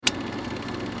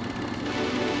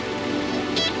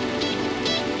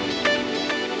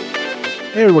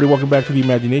Hey everybody, welcome back to the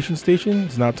Imagination Station.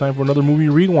 It's now time for another movie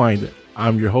rewind.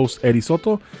 I'm your host, Eddie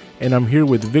Soto, and I'm here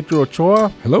with Victor Ochoa.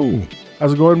 Hello.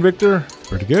 How's it going, Victor?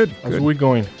 Pretty good. How's the week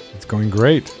going? It's going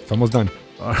great. It's almost done.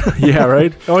 Yeah,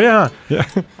 right? Oh, yeah.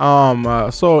 Yeah.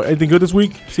 So, anything good this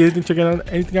week? See anything, checking out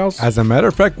anything else? As a matter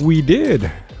of fact, we did.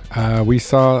 We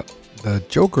saw the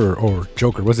Joker.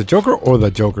 Was it Joker or the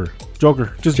Joker?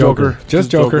 Joker. Just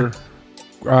Joker.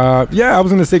 Yeah, I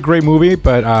was going to say great movie,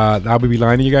 but I'll be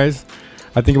lying to you guys.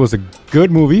 I think it was a good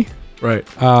movie. Right.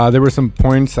 There were some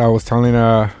points I was telling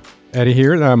Eddie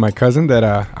here, my cousin, that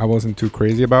I wasn't too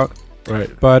crazy about. Right.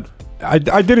 But I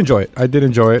did enjoy it. I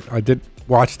did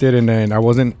watched it, and then I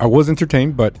was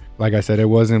entertained, but like I said, it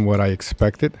wasn't what I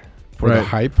expected for the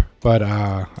hype. But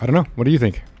I don't know. What do you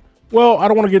think? Well, I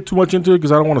don't want to get too much into it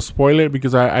because I don't want to spoil it,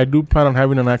 because I do plan on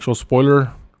having an actual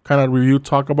spoiler kind of review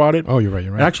talk about it. Oh, you're right.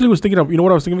 I actually was thinking of, you know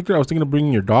what I was thinking, Victor? I was thinking of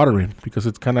bringing your daughter in, because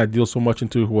it's kind of deals so much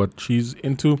into what she's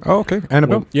into. Oh, okay.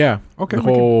 Annabelle? Well, yeah. Okay.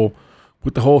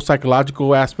 With the whole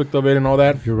psychological aspect of it and all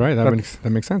that. You're right.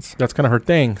 That makes sense. That's kind of her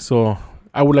thing. So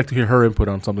I would like to hear her input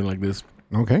on something like this.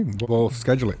 Okay. We'll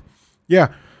schedule it.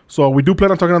 Yeah. So we do plan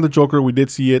on talking on the Joker. We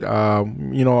did see it.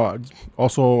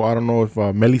 Also, I don't know if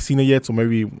Melly's seen it yet, so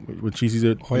maybe when she sees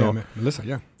it, Melissa,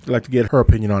 yeah. I'd like to get her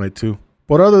opinion on it too.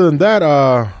 But other than that,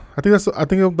 I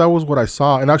think that was what I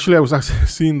saw. And actually, I was actually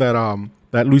seeing that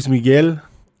Luis Miguel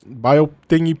bio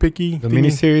thingy. The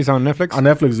miniseries on Netflix? On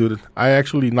Netflix, dude. I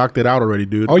actually knocked it out already,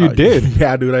 dude. Oh, you did?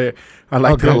 Yeah, dude. I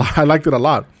liked it a lot. I liked it a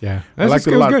lot. Yeah. I liked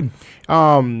it a lot. Good.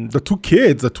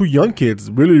 The two young kids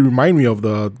really remind me of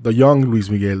the young Luis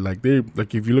Miguel. Like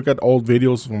if you look at old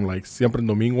videos from like Siempre en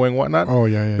Domingo and whatnot. Oh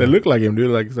yeah. They look like him,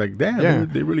 dude. Like it's like damn, yeah.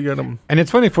 they really got him. And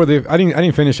it's funny I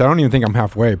didn't finish. I don't even think I'm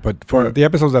halfway. But for the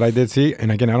episodes that I did see,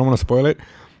 and again, I don't want to spoil it,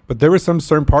 but there were some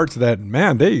certain parts that,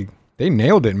 man, they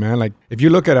nailed it, man. Like if you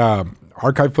look at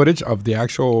archive footage of the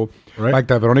actual, like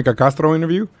the Veronica Castro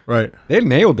interview, right? They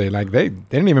nailed it. Like they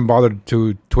didn't even bother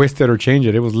to twist it or change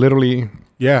it. It was literally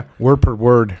word per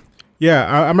word.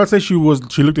 Yeah, I'm not saying she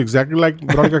looked exactly like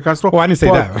Veronica Castro. Oh, I didn't say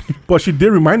that. But she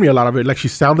did remind me a lot of it. Like she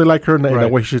sounded like her in the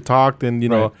way she talked, and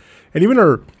and even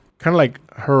her kind of like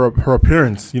her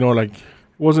appearance. Like it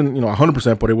wasn't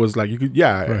 100%, but it was like you could.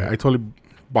 Yeah, I totally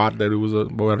bought that it was a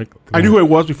Veronica. I knew who it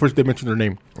was before they mentioned her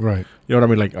name. Right. You know what I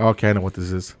mean? Like, okay, I know what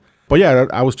this is. But yeah,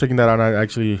 I was checking that out, and I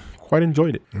actually quite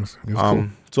enjoyed it. It was cool.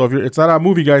 So it's not a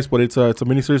movie, guys, but it's a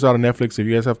miniseries out on Netflix. If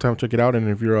you guys have time, check it out. And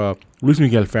if you're a Luis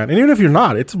Miguel fan, and even if you're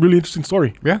not, it's a really interesting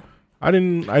story. Yeah, I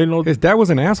didn't know his dad was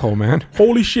an asshole, man.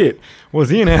 Holy shit, was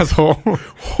he an asshole?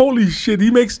 Holy shit,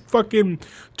 he makes fucking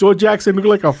Joe Jackson look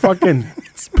like a fucking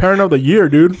parent of the year,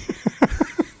 dude.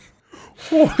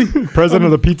 Holy president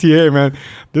of the PTA, man.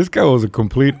 This guy was a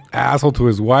complete asshole to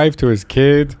his wife, to his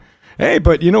kids. Hey,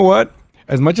 but you know what?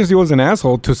 As much as he was an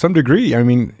asshole, to some degree, I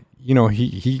mean,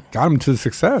 he got him to the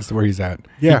success where he's at.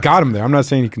 Yeah. He got him there. I'm not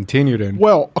saying he continued in.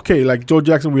 Well, okay, like Joe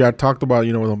Jackson, we had talked about,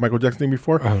 the Michael Jackson thing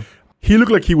before. Uh-huh. He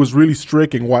looked like he was really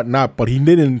strict and whatnot, but he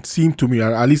didn't seem to me,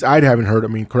 at least I haven't heard, I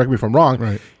mean, correct me if I'm wrong.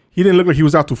 Right. He didn't look like he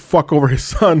was out to fuck over his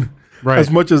son as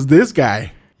much as this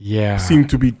guy seemed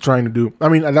to be trying to do. I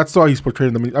mean, that's how he's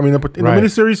portrayed in the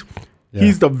miniseries. Yeah.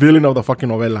 He's the villain of the fucking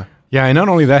novela. Yeah, and not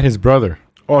only that, his brother.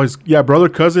 Oh, his brother,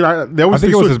 cousin. I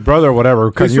think it was his brother or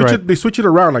whatever. They switch it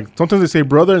around. Like sometimes they say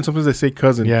brother and sometimes they say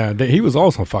cousin. Yeah, he was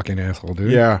also a fucking asshole,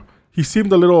 dude. Yeah, he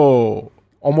seemed a little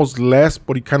almost less,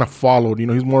 but he kind of followed.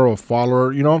 He's more of a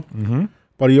follower. Mm-hmm.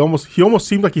 But he almost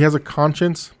seemed like he has a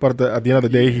conscience. But at the end of the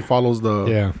day, he follows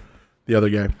the other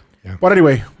guy. Yeah. But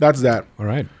anyway, that's that. All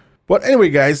right. But anyway,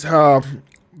 guys.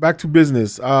 Back to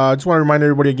business. I just want to remind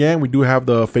everybody again, we do have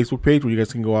the Facebook page where you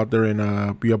guys can go out there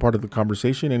and be a part of the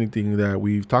conversation. Anything that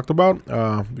we've talked about.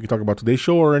 We can talk about today's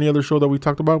show or any other show that we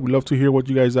talked about. We'd love to hear what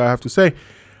you guys have to say.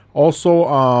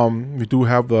 Also, we do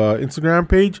have the Instagram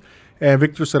page. And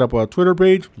Victor set up a Twitter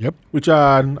page. Yep. Which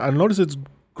I noticed it's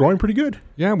growing pretty good.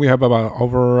 Yeah, we have about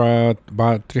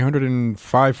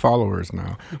 305 followers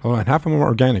now. And half of them are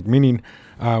organic, meaning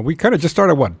we kind of just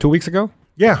started, 2 weeks ago?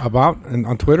 Yeah,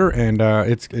 on Twitter, and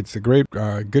it's a great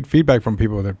good feedback from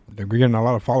people that we're getting a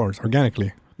lot of followers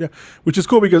organically. Yeah, which is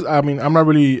cool because I mean I've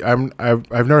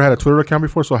never had a Twitter account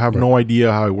before, so I have no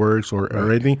idea how it works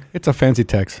or anything. It's a fancy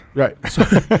text, right? So,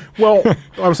 well, what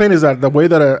I'm saying is that the way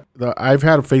that I've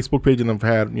had a Facebook page and I've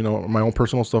had my own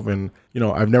personal stuff, and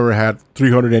I've never had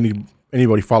 300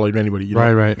 anybody following anybody.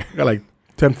 Right. I got like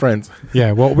 10 friends.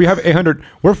 Yeah, well, we have 800.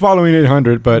 We're following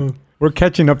 800, but. We're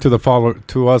catching up to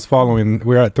us following.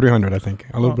 We're at 300, I think.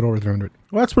 A little bit over 300.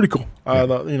 Well, that's pretty cool.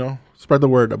 Spread the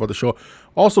word about the show.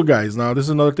 Also, guys, now this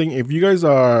is another thing. If you guys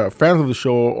are fans of the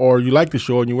show or you like the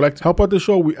show and you would like to help out the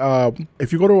show,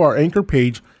 if you go to our Anchor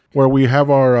page, where we have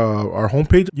our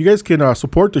homepage. You guys can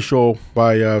support the show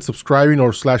by subscribing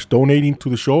or / donating to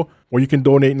the show, where you can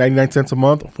donate 99 cents a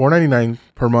month, $4.99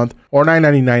 per month, or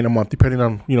 $9.99 a month, depending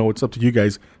on, it's up to you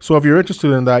guys. So if you're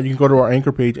interested in that, you can go to our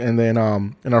Anchor page, and then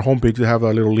in our homepage, they have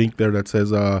a little link there that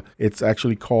says it's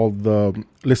actually called the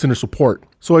listener support.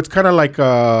 So it's kind of like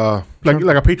a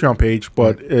Patreon page,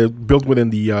 but built within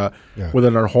the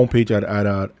within our homepage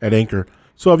at Anchor.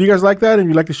 So if you guys like that and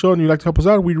you like the show and you like to help us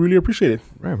out, we really appreciate it.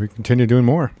 Right, we continue doing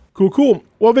more. Cool.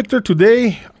 Well, Victor,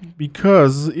 today,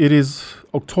 because it is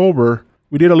October,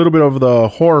 we did a little bit of the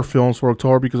horror films for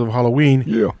October because of Halloween.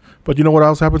 Yeah. But you know what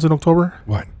else happens in October?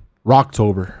 What?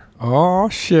 Rocktober. Oh,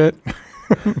 shit.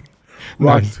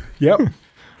 Nice. Yep.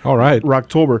 All right.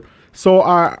 Rocktober. So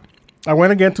I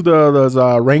went again to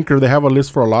the Ranker. They have a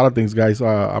list for a lot of things, guys.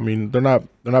 I mean, they're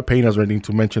not paying us or anything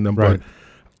to mention them, Right. but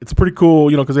it's pretty cool,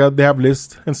 because they have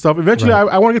lists and stuff. Eventually, Right.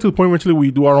 I want to get to the point eventually we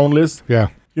do our own list. Yeah.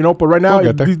 But right now,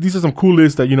 We'll get there. these are some cool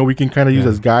lists that, we can kind of use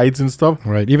as guides and stuff.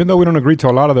 Right. Even though we don't agree to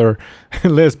a lot of their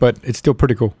lists, but it's still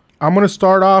pretty cool. I'm going to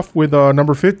start off with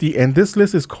number 50, and this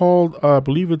list is called, I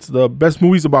believe it's the best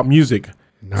movies about music.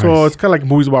 Nice. So it's kind of like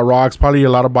movies about rocks, probably a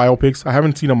lot of biopics. I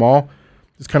haven't seen them all.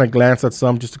 Just kind of glanced at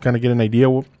some just to kind of get an idea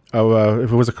of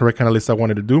if it was a correct kind of list I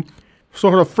wanted to do. So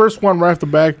for the first one right off the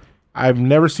bat, I've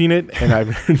never seen it, and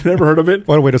I've never heard of it,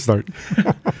 What a way to start.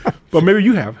 but maybe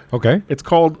you have. Okay. It's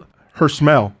called Her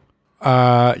Smell,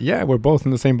 Yeah, we're both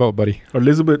in the same boat, buddy.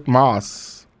 Elizabeth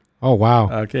Moss. Oh, wow.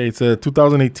 Okay, it's a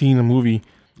 2018 movie.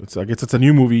 I guess it's a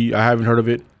new movie. I haven't heard of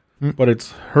it, but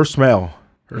it's Her Smell.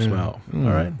 Her Smell. All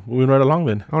right, moving right along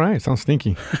then. All right. Sounds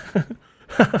stinky.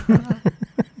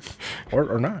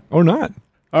 Or not. Or not.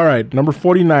 All right, number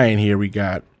 49 here we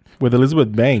got with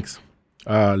Elizabeth Banks.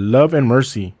 Love and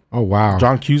Mercy. Oh, wow.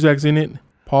 John Cusack's in it.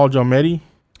 Paul Giamatti.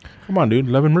 Come on, dude.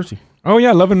 Love and Mercy. Oh,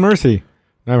 yeah. Love and Mercy.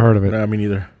 Never heard of it. Nah, me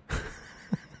neither.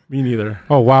 Me neither.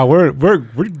 Oh, wow. We're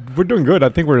doing good. I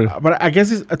think we're... But I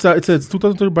guess it's a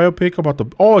 2030 biopic about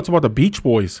it's about the Beach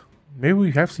Boys. Maybe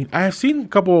we have seen. I have seen a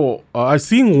couple. I've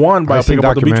seen one I've seen biopic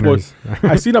about the Beach Boys. documentaries.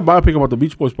 I've seen a biopic about the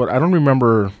Beach Boys, but I don't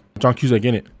remember John Cusack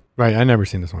in it. Right. I never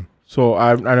seen this one. So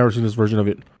I've never seen this version of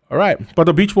it. All right, but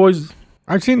the Beach Boys,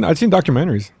 I've seen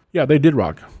documentaries. yeah, they did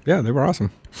rock. Yeah, they were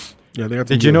awesome. Yeah, they got.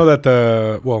 Did you know that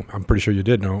I'm pretty sure you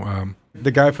did know.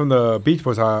 The guy from the Beach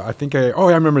Boys, I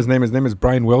remember his name. His name is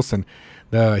Brian Wilson.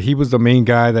 He was the main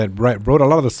guy that wrote a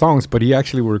lot of the songs, but he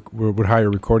actually would hire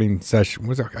recording session.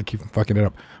 I keep fucking it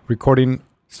up. Recording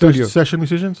studio session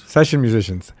musicians? session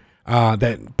musicians.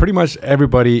 That pretty much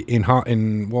everybody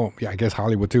I guess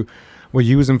Hollywood too, would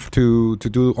use them to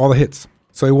do all the hits.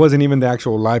 So it wasn't even the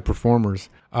actual live performers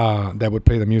that would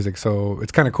play the music. So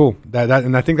it's kind of cool.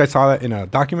 And I think I saw that in a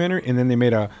documentary, and then they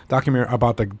made a documentary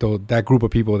about that group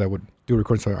of people that would do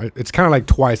recordings. So it's kind of like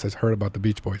twice I've heard about the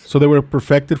Beach Boys. So they were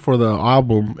perfected for the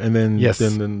album, and then Yes.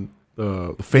 then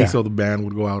the face of the band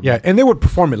would go out. Yeah, and they would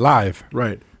perform it live.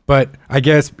 Right. But I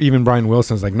guess even Brian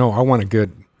Wilson's like, no, I want a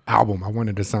good album. I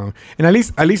wanted to sound, and at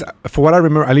least for what I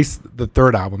remember, at least the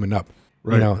third album and up.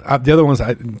 Right. You know, the other ones,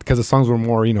 because the songs were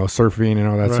more, surfing and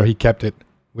all that, so Right. he kept it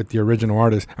with the original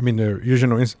artists. I mean, the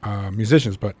original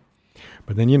musicians, but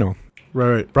then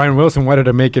Right. Brian Wilson wanted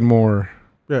to make it more.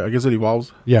 Yeah, I guess it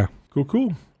evolves. Yeah.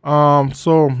 Cool.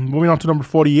 So moving on to number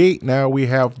 48. Now we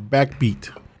have Backbeat.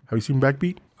 Have you seen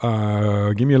Backbeat?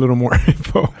 Give me a little more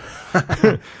info.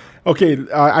 Okay,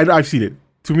 I've seen it.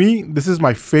 To me, this is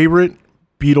my favorite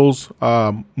Beatles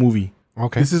movie.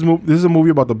 Okay. This is a movie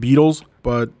about the Beatles,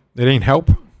 but It ain't Help.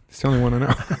 It's the only one I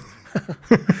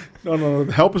know. no.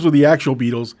 Help is with the actual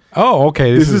Beatles. Oh,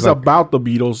 okay. This is like, about the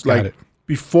Beatles, Got like it.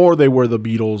 before they were the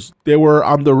Beatles. They were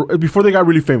before they got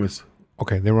really famous.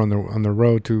 okay. They were on the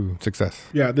road to success.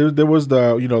 Yeah, there was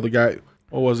the guy.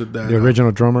 What was it? The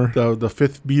original drummer. the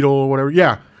fifth Beatle or whatever.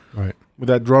 Yeah, Right. with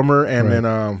that drummer, and Right.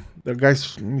 then the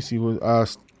guys. Let me see.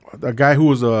 Was the guy who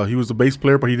was he was the bass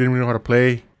player, but he didn't really know how to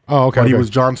play. Oh, okay. But he okay. was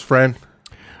John's friend.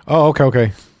 Oh,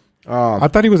 okay. I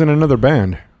thought he was in another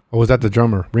band. Or was that the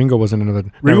drummer? Ringo was in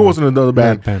another. Ringo was in another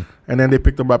band, band. and then they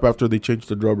picked him up after they changed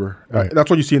the drummer. Right. That's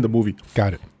what you see in the movie.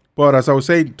 Got it. But as I was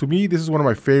saying, to me, this is one of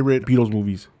my favorite Beatles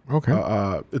movies. Okay.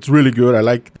 It's really good. I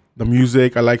like the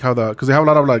music. I like how because they have a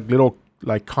lot of like little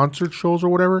like concert shows or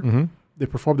whatever. Mm-hmm. They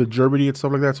performed at Germany and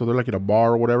stuff like that. So they're like in a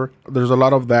bar or whatever. There's a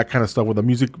lot of that kind of stuff where the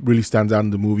music really stands out in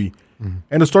the movie,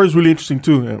 and the story is really interesting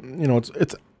too.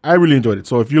 It's I really enjoyed it.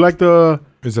 So if you like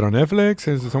Is it on Netflix?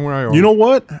 Is it somewhere? you know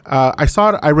what? I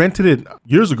saw it. I rented it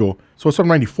years ago. So it's from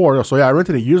 '94. So yeah, I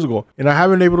rented it years ago, and I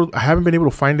haven't been able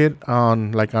to find it on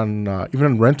even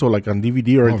on rental, like on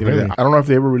DVD or anything really? like that. I don't know if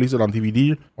they ever released it on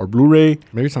DVD or Blu-ray.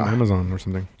 Maybe it's on Amazon or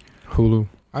something. Hulu.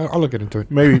 I'll look into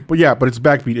it. Maybe, but yeah, but it's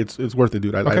backbeat. It's worth it,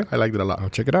 dude. Okay. I liked it a lot. I'll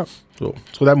check it out. So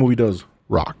that movie does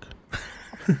rock.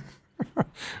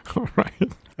 All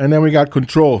right. And then we got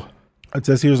Control. It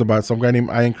says here is about some guy named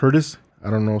Ian Curtis. I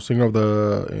don't know, singer of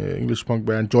the English punk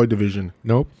band Joy Division.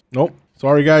 Nope.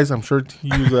 Sorry, guys. I'm sure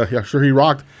he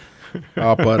rocked,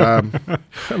 but I'm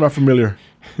not familiar.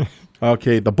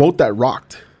 Okay, The Boat That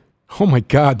Rocked Oh my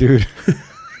God, dude.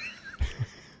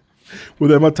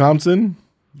 with Emma Thompson.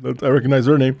 I recognize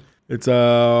her name. It's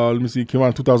let me see, it came out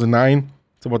in 2009.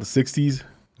 It's about the 60s.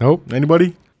 Nope.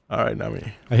 Anybody? All right, not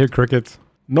me. I hear crickets.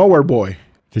 Nowhere Boy.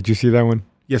 Did you see that one?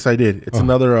 Yes, I did. It's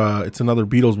another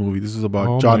Beatles movie. This is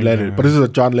about John Lennon, God. but this is a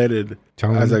John Lennon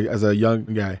as Lennon? a young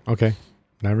guy. Okay.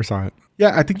 Never saw it.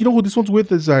 Yeah, I think you know who this one's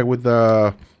with is with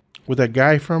that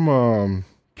guy from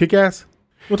Kick-Ass.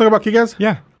 You want to talk about Kick-Ass?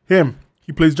 Yeah. Him.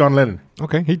 He plays John Lennon.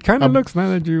 Okay. He kind of looks, now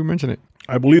that you mention it.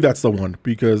 I believe that's the one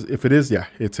because if it is, yeah,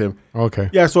 it's him. Okay.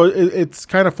 Yeah, so it's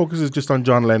kind of focuses just on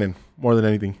John Lennon more than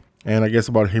anything, and I guess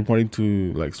about him wanting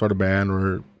to like start a band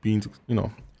or being,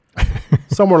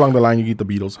 somewhere along the line you get the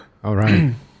Beatles. All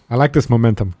right. I like this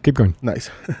momentum. Keep going. Nice.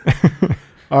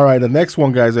 All right, the next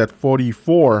one, guys, at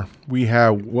 44, we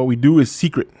have What We Do Is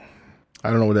Secret. I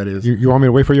don't know what that is. You want me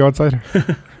to wait for you outside?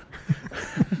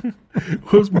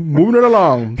 Who's moving it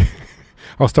along?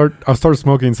 I'll start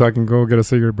smoking so I can go get a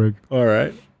cigarette break. All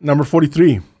right, number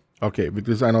 43. Okay,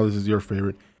 because I know this is your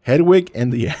favorite. Hedwig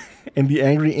and the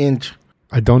Angry Inch.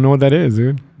 I don't know what that is,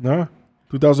 dude. No,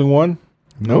 2001.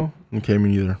 Nope. No? Okay,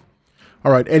 me neither.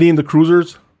 All right, Eddie and the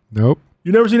Cruisers. Nope.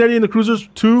 You never seen Eddie and the Cruisers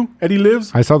 2? Eddie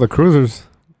Lives? I saw the Cruisers.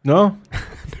 No?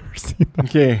 Never seen that.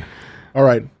 Okay. All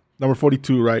right. Number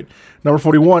 42, right? Number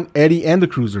 41, Eddie and the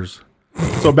Cruisers.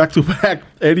 So back to back,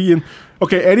 Eddie and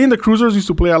the Cruisers used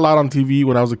to play a lot on TV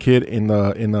when I was a kid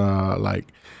like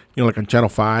on Channel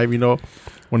 5,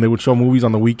 when they would show movies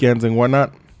on the weekends and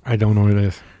whatnot. I don't know what it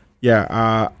is.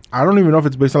 Yeah, I don't even know if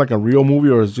it's based on like a real movie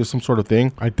or it's just some sort of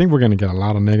thing. I think we're going to get a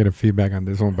lot of negative feedback on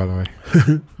this one, by the way.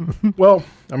 Well,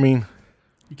 I mean,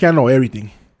 you can't know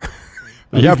everything.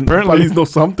 Apparently. At least know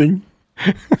something.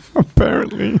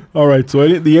 Apparently. All right,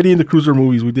 so the Eddie and the Cruiser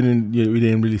movies we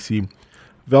didn't really see.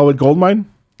 Velvet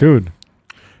Goldmine, dude.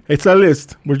 It's a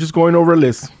list. We're just going over a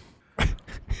list.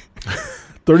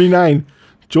 39,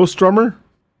 Joe Strummer,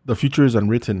 The Future is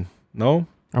Unwritten. No,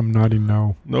 I'm nodding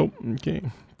no. Nope. Okay.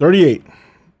 38,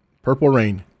 Purple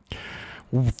Rain.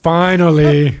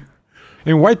 Finally,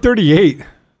 in White 38.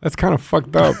 That's kind of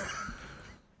fucked up.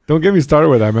 Don't get me started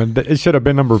with that, man. It should have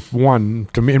been number 1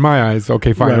 to me in my eyes.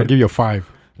 Okay, fine. Right. I'll give you a 5.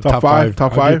 Top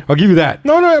five. I'll give you that.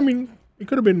 No. I mean, it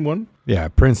could have been 1. Yeah,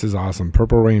 Prince is awesome.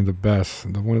 Purple Rain, the best.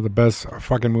 One of the best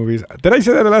fucking movies. Did I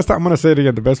say that the last time? I'm gonna say it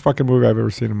again. The best fucking movie I've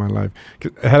ever seen in my life.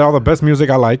 It had all the best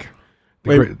music I like.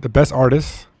 The best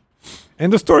artists,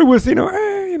 and the story was,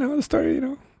 the story,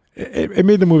 it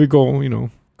made the movie go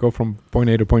from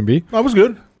point A to point B. That was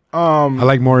good. I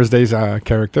like Morris Day's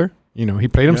character. He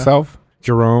played himself,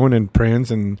 Jerome and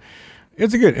Prince, and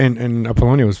it's a good. And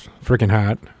Apollonia was freaking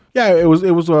hot. Yeah, it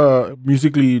was a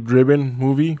musically driven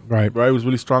movie. Right. It was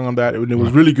really strong on that. It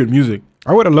was really good music.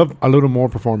 I would have loved a little more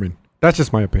performing. That's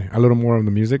just my opinion. A little more on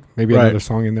the music. Maybe another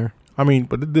song in there. I mean,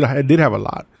 but it did have a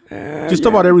lot. Just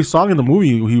about every song in the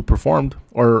movie he performed,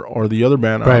 or the other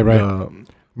band. Right.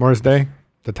 Morris Day.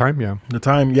 The Time,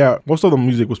 yeah. Most of the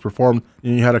music was performed,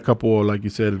 and you had a couple, like you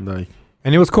said, and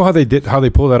it was cool how they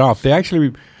pulled that off. They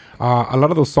actually, a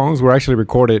lot of those songs were actually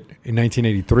recorded in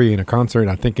 1983 in a concert,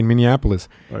 I think in Minneapolis.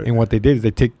 Right. And what they did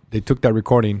is they took that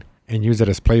recording and used it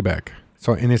as playback.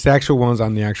 So, and it's the actual ones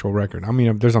on the actual record. I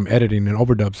mean, there's some editing and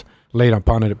overdubs laid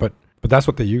upon it, but that's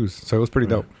what they used. So it was pretty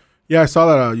dope. Yeah, I saw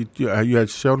that. You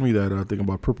had shown me that thing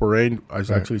about Purple Rain. I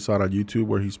actually saw it on YouTube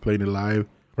where he's playing it live.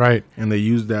 Right. And they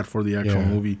used that for the actual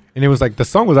movie. And it was like the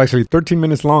song was actually 13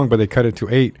 minutes long, but they cut it to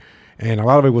 8. And a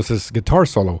lot of it was his guitar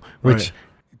solo, which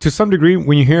to some degree,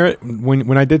 when you hear it,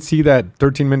 when I did see that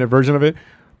 13-minute version of it,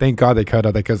 thank God they cut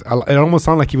it, because it almost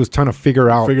sounded like he was trying to figure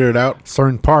it out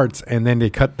certain parts, and then they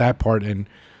cut that part. And,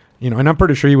 and I'm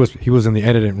pretty sure he was in the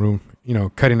editing room,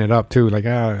 cutting it up too. Like,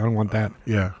 I don't want that.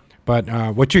 Yeah.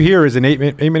 But what you hear is an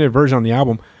 8-minute version on the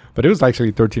album, but it was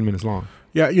actually 13 minutes long.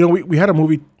 Yeah, we had a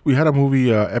movie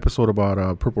episode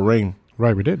about Purple Rain.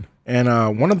 Right, we did. And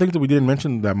one of the things that we didn't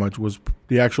mention that much was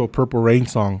the actual Purple Rain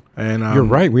song. And you're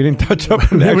right, we didn't touch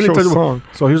up on the actual song.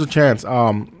 So here's a chance.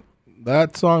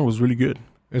 That song was really good.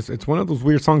 It's one of those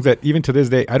weird songs that even to this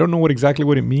day I don't know exactly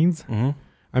what it means. Mm-hmm.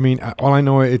 I mean, all I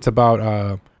know it's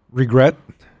about regret.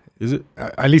 Is it?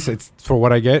 At least it's for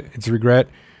what I get. It's regret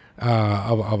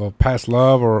of a past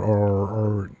love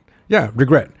or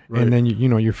regret. Right. And then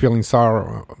you're feeling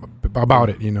sorrow about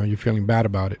it. You're feeling bad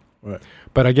about it. Right.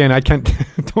 But again, I can't.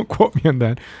 Don't quote me on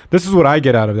that. This is what I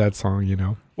get out of that song.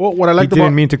 Well, what I He liked didn't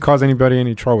about, mean to cause anybody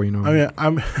any trouble. I mean,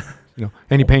 I'm,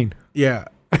 Any pain. yeah.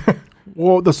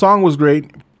 Well, the song was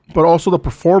great, but also the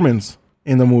performance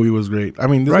in the movie was great. I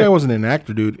mean, this Right. guy wasn't an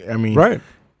actor, dude. I mean, Right.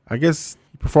 I guess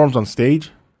he performs on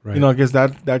stage. Right. I guess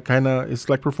that kind of is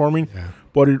like performing. Yeah.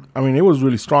 But it was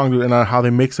really strong, dude. And how they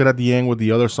mix it at the end with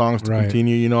the other songs to Right.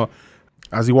 continue,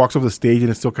 as he walks off the stage and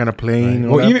it's still kind of playing.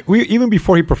 Right. Well, even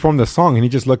before he performed the song and he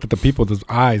just looked at the people with his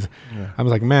eyes, Yeah. I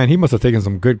was like, man, he must have taken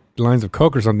some good lines of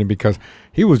coke or something because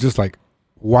he was just like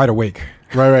wide awake.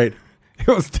 Right. It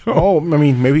was still. Oh, I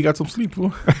mean, maybe he got some sleep,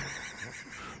 fool.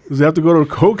 Does he have to go to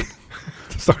Coke?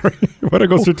 Sorry. What I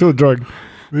go straight to the drug.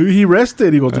 Maybe he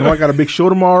rested. He goes, I got a big show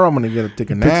tomorrow. I'm going to take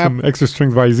a Took nap. some extra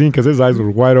strength Visine because his eyes were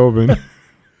wide open.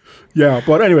 Yeah,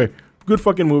 but anyway, good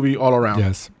fucking movie all around.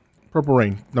 Yes. Purple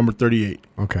Rain, number 38.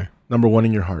 Okay. Number 1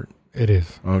 in your heart. It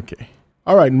is. Okay.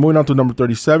 All right, moving on to number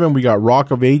 37, we got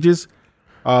Rock of Ages.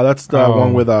 That's the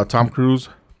one with Tom Cruise,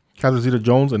 Catherine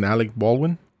Zeta-Jones, and Alec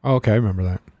Baldwin. Oh, okay, I remember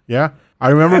that. Yeah. I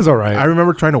remember. That's all right. I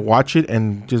remember trying to watch it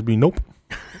and just be, nope.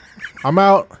 I'm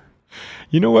out.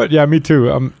 You know what? Yeah, me too.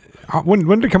 When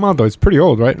did it come out though? It's pretty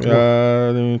old, right?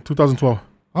 2012.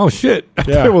 Oh shit! I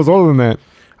Yeah. thought it was older than that.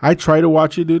 I tried to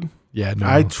watch it, dude. Yeah, no.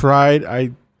 I tried.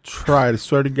 I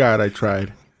swear to God, I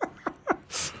tried.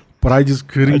 But I just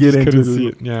couldn't get into couldn't it. see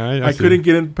it. Yeah, I see couldn't it.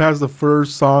 get in past the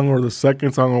first song or the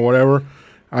second song or whatever.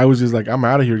 I was just like, I'm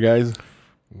out of here, guys.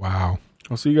 Wow.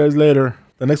 I'll see you guys later.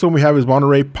 The next one we have is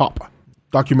Monterey Pop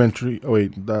documentary. Oh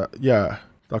wait,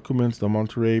 documents the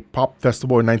Monterey Pop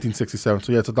Festival in 1967.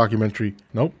 So yeah, it's a documentary.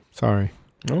 Nope. Sorry.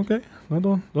 Okay. No,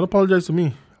 don't apologize to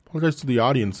me. Apologize to the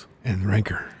audience And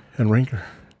Ranker. and Ranker.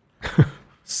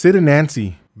 Sid and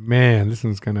Nancy. Man, this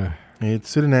one's gonna. It's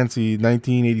Sid and Nancy,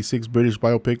 1986 British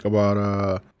biopic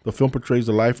about the film portrays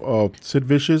the life of Sid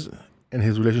Vicious and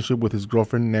his relationship with his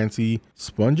girlfriend Nancy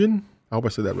Spungen. I hope I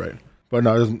said that right. But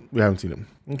no, we haven't seen him.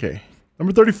 Okay.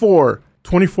 Number 34,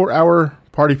 24-hour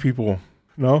party people.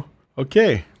 No?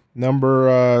 Okay.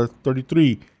 Number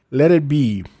 33, Let It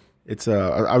Be. It's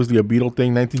obviously a Beatle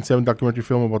thing, 1970 documentary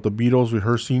film about the Beatles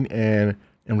rehearsing and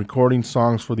recording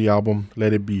songs for the album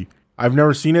Let It Be. I've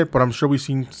never seen it, but I'm sure we've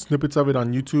seen snippets of it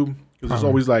on YouTube. Because there's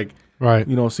always like, Right.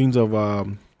 scenes of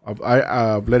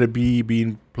Let It Be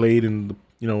being played in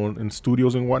in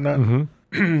studios and whatnot.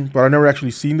 Mm-hmm. But I've never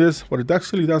actually seen this. But it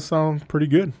actually does sound pretty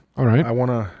good. All right.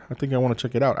 I think I wanna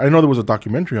check it out. I didn't know there was a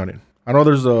documentary on it. I know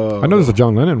there's a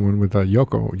John Lennon one with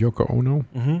Yoko Ono.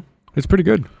 Mm-hmm. It's pretty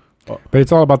good. Oh. But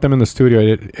it's all about them in the studio.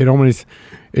 It almost,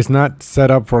 it's not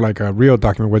set up for like a real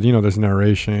document where there's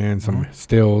narration, some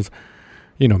stills,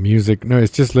 music. No,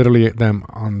 it's just literally them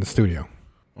on the studio.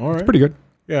 All right. It's pretty good.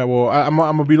 Yeah. Well, I'm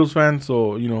a Beatles fan,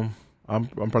 so I'm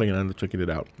probably gonna end up checking it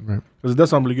out Right. because it does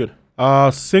sound really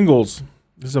good. Singles.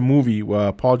 This is a movie.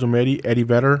 Paul Giamatti, Eddie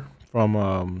Vedder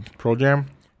from Pearl Jam.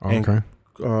 Oh, And, okay.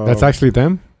 That's actually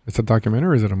them? It's a documentary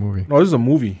or is it a movie? No, this is a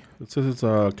movie. It says it's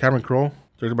Cameron Crowe,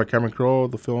 directed by Cameron Crowe.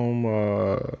 The film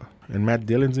and Matt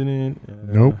Dillon's in it.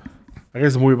 Nope. I guess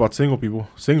it's a movie about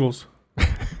singles.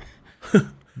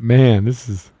 Man, this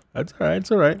is... That's all right.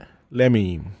 It's all right.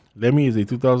 Lemmy is a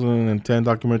 2010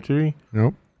 documentary.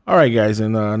 Nope. All right, guys.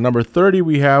 And number 30,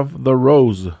 we have The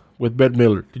Rose with Bette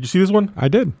Midler. Did you see this one? I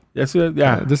did. Yes.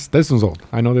 Yeah. This one's old.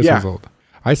 I know this one's old.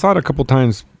 I saw it a couple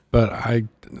times, but I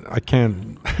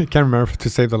can't remember to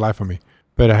save the life of me.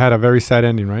 But it had a very sad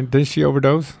ending, right? Didn't she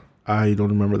overdose? I don't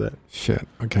remember that. Shit.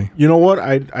 Okay. You know what?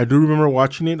 I do remember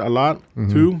watching it a lot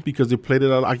too because they played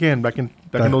it again back in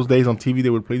those days on TV. They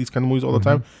would play these kind of movies all the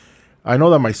time. I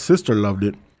know that my sister loved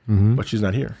it, but she's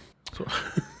not here. So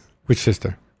Which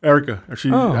sister? Erica. I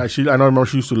remember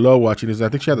she used to love watching this. I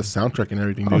think she had the soundtrack and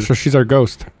everything. Oh, Dude. so she's our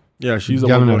ghost. Yeah, she's the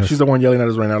Yelling one. at us. She's the one yelling at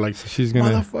us right now. Like, She's gonna.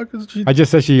 motherfuckers. I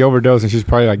just said she overdosed, and she's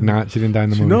probably like not. She didn't die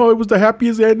in the movie. No, it was the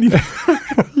happiest ending.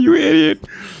 You idiot.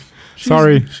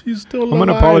 Sorry. She's still alive. I'm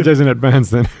gonna apologize in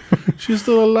advance then. She's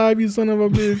still alive, you son of a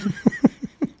bitch.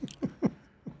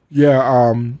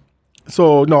 Yeah.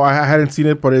 So no, I hadn't seen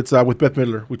it, but it's with Bette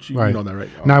Midler, which you know that, right?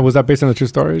 Now, was that based on a true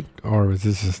story, or was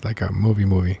this just like a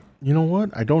movie? You know what?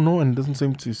 I don't know, and it doesn't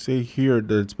seem to say here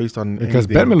that it's based on Because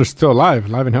anything. Bette Midler's still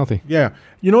alive and healthy. Yeah.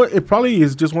 You know, it probably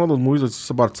is just one of those movies that's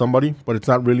just about somebody, but it's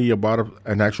not really about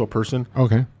an actual person.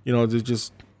 Okay.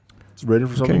 It's written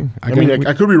for something. Okay.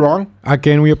 I could be wrong.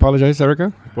 Again, we apologize,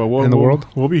 Erica. But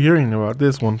we'll be hearing about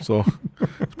this one, so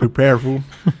prepare, fool.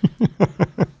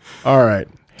 All right.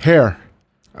 Hair.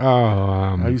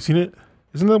 Oh, Have you seen it?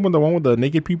 Isn't that the one with the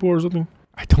naked people or something?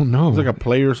 I don't know. It's like a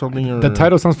play or something. Or The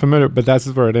title sounds familiar, but that's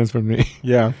where it ends for me.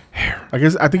 Yeah. I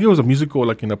think it was a musical,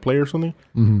 like in a play or something.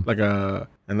 Mm-hmm.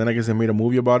 And then I guess they made a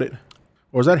movie about it.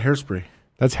 Or was that Hairspray?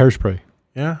 That's Hairspray.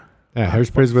 Yeah. Yeah,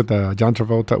 Hairspray's with John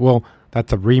Travolta. Well,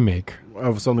 that's a remake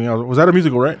Of something else. Was that a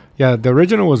musical, right? Yeah, the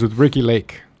original was with Ricky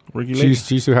Lake. Ricky She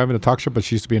Lake? used to have it in a talk show, but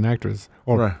she used to be an actress.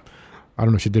 Or Right. I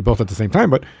don't know if she did both at the same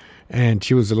time, and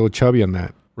she was a little chubby on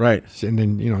that. Right. And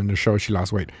then, in the show, she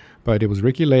lost weight. But it was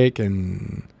Ricky Lake,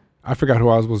 and I forgot who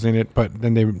else was in it, but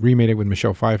then they remade it with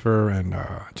Michelle Pfeiffer, and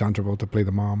John Travolta played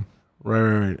the mom.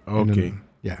 Right. Okay. Then,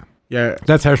 yeah. Yeah.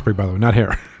 That's Hairspray, by the way, not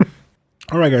hair.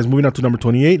 All right, guys. Moving on to number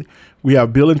 28. We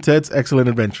have Bill and Ted's Excellent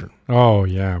Adventure. Oh,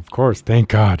 yeah, of course. Thank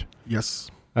God.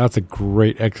 Yes. That's a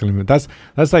great, excellent. That's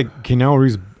like Keanu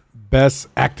Reeves' best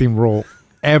acting role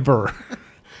ever.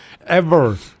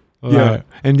 Ever. Yeah.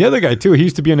 And the other guy, too, he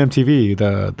used to be on MTV,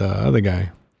 the other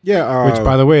guy. Yeah. Which,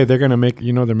 by the way, they're going to make,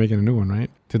 they're making a new one, right?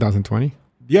 2020?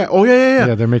 Yeah. Oh, yeah.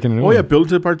 Yeah, they're making a new Oh, one. yeah. Bill and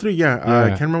Ted Part 3. Yeah. I Yeah.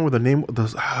 can't remember the name.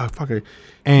 Fuck it.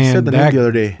 And He said the name the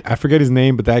other day. I forget his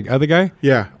name, but that other guy,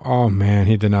 Yeah. oh, man,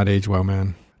 he did not age well,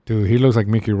 man. Dude, he looks like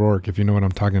Mickey Rourke, if you know what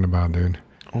I'm talking about, dude.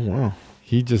 Oh, wow.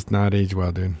 He just not aged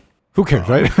well, dude. Who cares,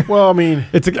 right? Well, I mean,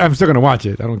 I'm still going to watch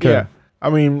it. I don't care. yeah. I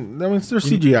mean, there's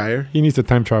CGI. He needs to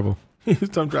time travel. It's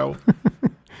time travel.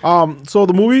 So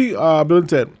the movie, Bill and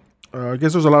Ted, I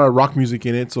guess there's a lot of rock music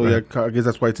in it, so Right. yeah, I guess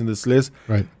that's why it's in this list.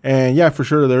 Right. And yeah, for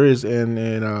sure there is, and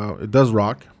it does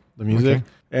rock the music, Okay.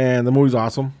 and the movie's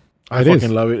awesome. I It fucking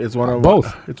is. love it. It's one of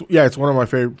Both. It's one of my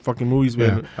favorite fucking movies,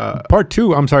 man. Part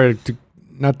 2, I'm sorry,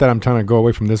 not that I'm trying to go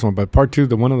away from this one, but part 2,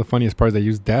 one of the funniest parts, they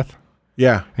used death,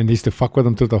 Yeah, and they used to fuck with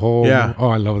them through the whole. Yeah. Oh,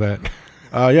 I love that.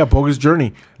 yeah, Bogus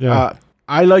Journey. Yeah.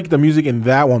 I like the music in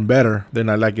that one better than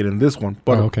I like it in this one.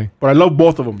 But Oh, okay. but I love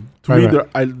both of them. To Right, me,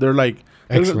 right. they're like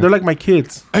Excellent. they're like my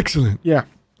kids. Excellent. Yeah.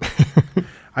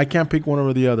 I can't pick one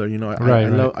over the other. Right.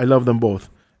 I love them both.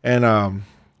 And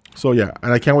so yeah,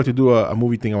 and I can't wait to do a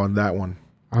movie thing on that one.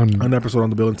 An episode on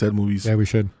the Bill and Ted movies. Yeah, we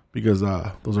should. Because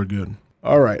those are good.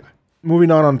 All right.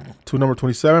 Moving on to number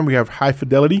 27, we have High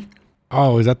Fidelity.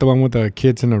 Oh, is that the one with the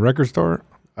kids in the record store?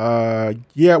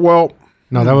 Yeah, well,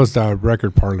 No, that was the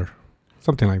record parlor.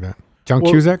 Something like that. John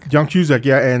Cusack? John Cusack,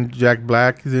 yeah, and Jack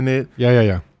Black is in it.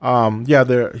 Yeah.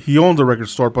 He owns a record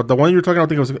store, but the one you're talking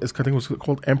about, I think it was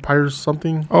called Empire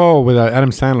something. Oh, with Adam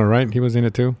Sandler, right? He was in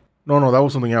it too? No, that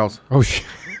was something else. Oh, shit.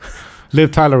 Liv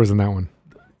Tyler was in that one.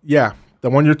 Yeah, the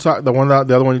one the other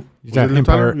one. Was Yeah, it Liv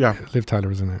Empire. Tyler? Yeah, Liv Tyler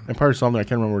was in that. Empire something. I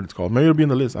can't remember what it's called. Maybe it'll be in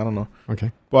the list. I don't know.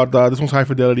 Okay. But this one's High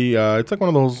Fidelity. It's like one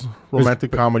of those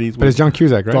romantic comedies. But it's John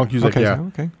Cusack, right? John Cusack, okay, yeah. so-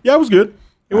 okay. Yeah, it was good.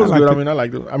 It was I liked good. it. I mean, I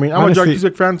liked it. I mean, I'm a John Honestly-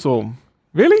 Cusack fan, so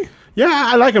Really? yeah,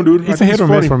 I like him, dude. I It's a think hit he's or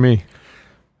miss funny. for me.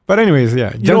 But anyways,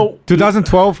 yeah.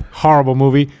 2012, horrible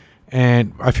movie,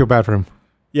 and I feel bad for him.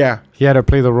 Yeah. He had to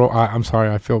play the role. I'm sorry.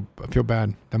 I feel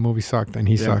bad. That movie sucked, and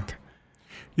he sucked.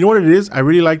 You know what it is? I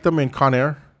really liked them in Con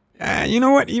Air. You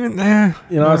know what? Even So I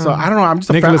don't know. I'm just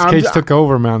a Nicolas fan. Cage took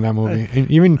over, man. That movie,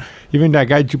 and even that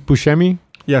guy Buscemi.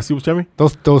 Yeah, see what's me?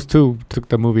 Those two took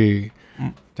the movie.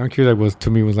 John Cusack was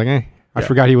like, I Yeah.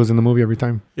 forgot he was in the movie every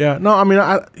time. Yeah. No, I mean,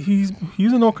 he's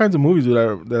in all kinds of movies that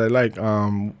I like.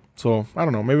 So I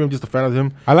don't know. Maybe I'm just a fan of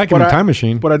him. I like him in Time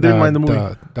Machine, but I didn't mind the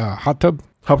movie. The hot tub.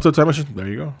 Hop to Time Machine. There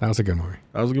you go. That was a good movie.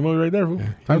 That was a good movie right there. Fool. Yeah,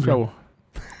 Time he was travel.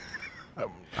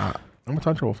 I'm a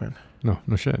time travel fan. No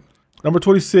shit. Number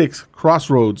 26,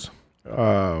 Crossroads.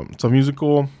 It's a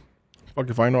musical. Fuck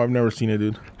if I know. I've never seen it,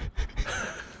 dude.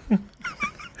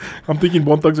 I'm thinking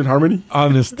Bone Thugs and Harmony.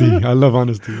 Honesty. I love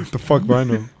honesty. What the fuck do I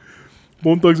know?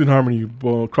 Bone Thugs and Harmony.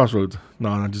 Crossroads. No,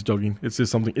 I'm just joking. It's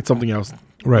just something. It's something else.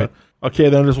 Right. Okay.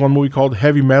 Then there's one movie called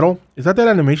Heavy Metal. Is that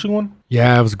animation one?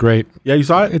 Yeah, it was great. Yeah, you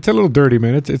saw it? It's a little dirty,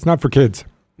 man. It's not for kids.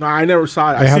 No, I never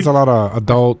saw it. It has a lot of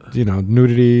adult,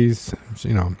 nudities.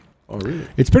 Oh, really?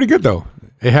 It's pretty good though.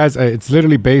 It has. It's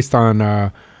literally based on,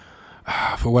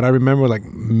 for what I remember, like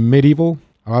medieval.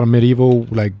 A lot of medieval,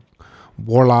 like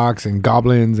warlocks and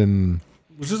goblins and.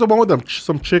 Was this the one with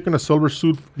some chick in a silver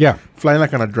suit Yeah, flying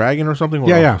like on a dragon or something? Or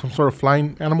Yeah. Some sort of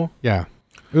flying animal? yeah.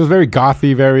 It was very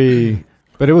gothy,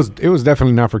 but it was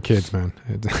definitely not for kids, man.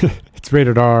 It's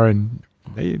rated R, and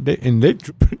they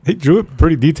drew it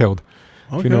pretty detailed.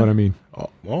 Okay. If you know what I mean.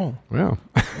 Oh, Yeah,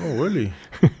 really?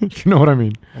 you know what I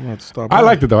mean. I'm going to have to stop. I by.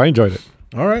 liked it though. I enjoyed it.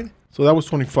 All right. So that was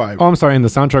 25. Oh, I'm sorry. And the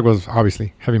soundtrack was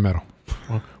obviously heavy metal.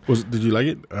 Did you like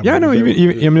it? Yeah, no,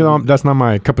 even that's not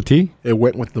my cup of tea. It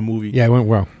went with the movie. Yeah, it went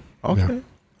well. Okay. Yeah.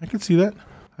 I could see that.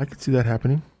 I could see that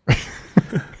happening.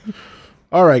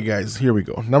 All right, guys. Here we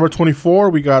go. Number 24,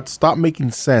 we got Stop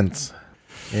Making Sense.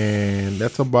 And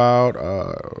that's about,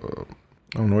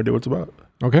 I have no idea what it's about.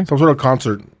 Okay. Some sort of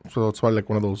concert. So it's probably like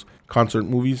one of those concert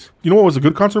movies. You know what was a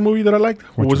good concert movie that I liked?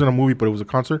 It wasn't a movie, but it was a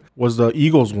concert. Was the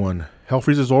Eagles one. Hell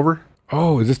Freezes Over.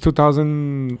 Oh, is this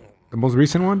 2000, the most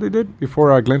recent one they did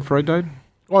before Glenn Frey died?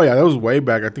 Oh, yeah. That was way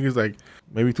back. I think it's like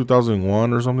maybe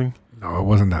 2001 or something. No, it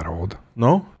wasn't that old.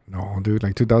 No? No, dude,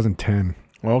 like 2010.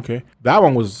 Well, okay. That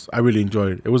one I really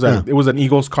enjoyed it. It was it was an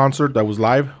Eagles concert that was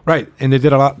live. Right. And they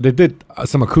did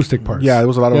some acoustic parts. Yeah, there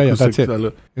was a lot of acoustic. That's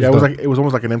it. It was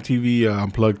almost like an MTV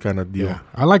unplugged kind of deal. Yeah.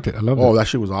 I liked it. I loved it. Oh, that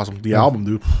shit was awesome. The album,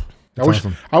 dude.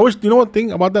 Awesome. I wish you know what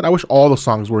thing about that? I wish all the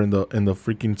songs were in the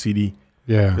freaking CD.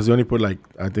 Yeah. Because they only put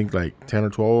I think 10 or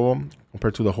 12 of them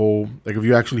compared to the whole. Like if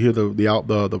you actually hear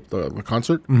the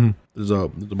concert, there's a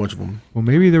bunch of them. Well,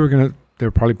 maybe they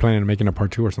were probably planning on making a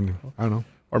part 2 or something. I don't know.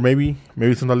 Or maybe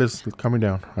it's on the list coming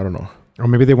down. I don't know. Or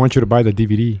maybe they want you to buy the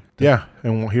DVD. Yeah,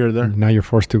 and we'll hear it there. Now you're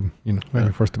forced to,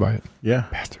 you're forced to buy it. Yeah.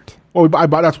 Bastards. Well,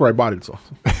 that's where I bought it, so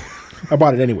I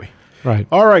bought it anyway. Right.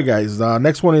 All right, guys.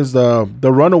 Next one is the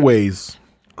Runaways,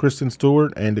 Kristen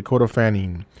Stewart and Dakota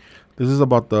Fanning. This is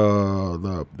about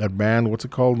that band. What's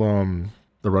it called?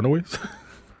 The Runaways.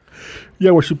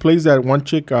 Yeah, where she plays that one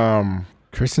chick.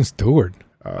 Kristen Stewart.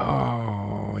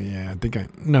 Oh yeah,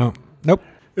 nope.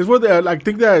 It's where they I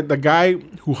think that the guy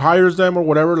who hires them or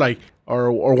whatever,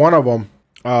 or one of them.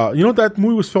 That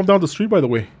movie was filmed down the street, by the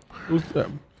way. It was,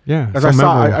 yeah, as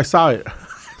I saw it.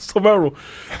 So memorable.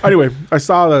 Anyway, I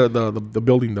saw the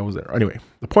building that was there. Anyway,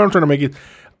 the point I'm trying to make is,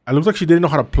 it looks like she didn't know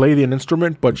how to play an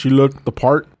instrument, but she looked the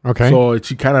part. Okay. So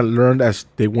she kind of learned as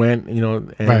they went,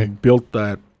 and built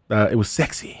that. It was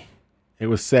sexy. It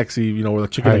was sexy, with a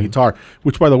chick and a guitar.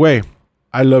 Which, by the way,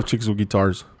 I love chicks with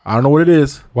guitars. I don't know what it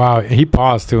is. Wow. And he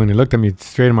paused too, and he looked at me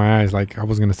straight in my eyes like I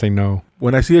was going to say no.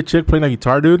 When I see a chick playing a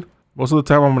guitar, dude, most of the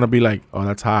time I'm going to be like, oh,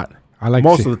 that's hot.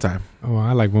 Most of the time. Oh,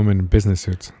 I like women in business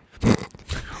suits.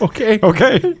 Okay.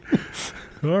 Okay.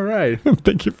 All right.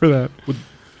 Thank you for that. Well,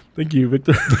 thank you,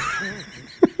 Victor.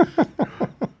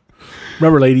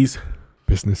 Remember, ladies.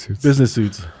 Business suits. Business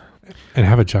suits. And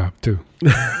have a job, too.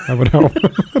 That would help.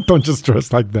 Don't just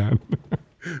dress like that.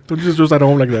 Don't just dress at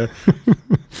home like that.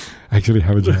 Actually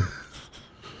have a job.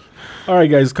 All right,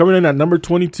 guys. Coming in at number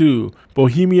 22,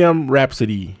 Bohemian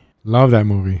Rhapsody. Love that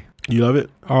movie. You love it?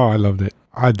 Oh, I loved it.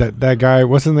 That guy,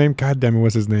 what's his name? God damn it,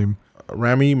 what's his name?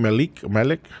 Rami Malek?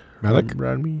 Rami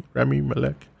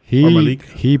Malek?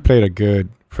 He played a good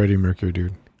Freddie Mercury,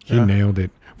 dude. He nailed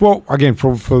it. Well, again,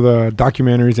 for the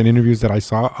documentaries and interviews that I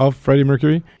saw of Freddie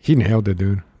Mercury, he nailed it,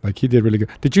 dude. Like, he did really good.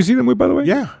 Did you see the movie, by the way?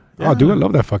 Yeah. Oh, dude, I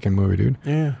love that fucking movie, dude.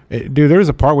 Yeah. Dude, there was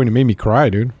a part when it made me cry,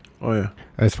 dude. Oh, yeah.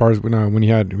 As far as when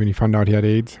he found out he had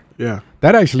AIDS. Yeah.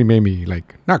 That actually made me,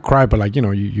 like, not cry, but, like,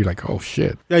 you're like, oh,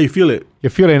 shit. Yeah, you feel it. You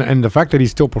feel it. And the fact that he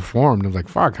still performed, I was like,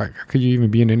 fuck, how could you even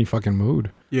be in any fucking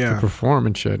mood to perform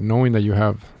and shit, knowing that you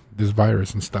have this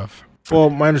virus and stuff?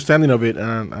 Well, my understanding of it,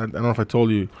 and I don't know if I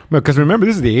told you. Because remember,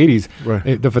 this is the 80s.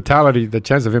 Right. The fatality, the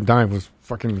chance of him dying was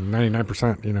fucking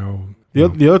 99%, The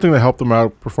other thing that helped him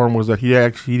out perform was that he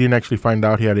didn't actually find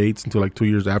out he had AIDS until like 2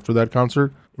 years after that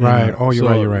concert. Right. Oh,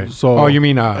 you're right. So, you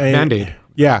mean Band-Aid?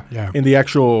 Yeah. In the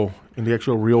actual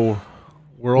real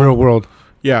world. Real world.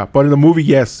 Yeah, but in the movie,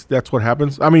 yes, that's what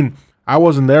happens. I mean, I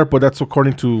wasn't there, but that's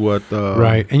according to what.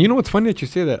 Right. And you know what's funny that you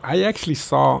say that? I actually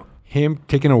saw him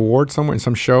take an award somewhere in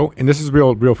some show, and this is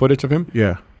real footage of him.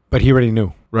 Yeah. But he already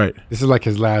knew. Right. This is like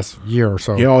his last year or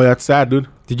so. Yeah, oh, that's sad, dude.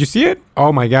 Did you see it?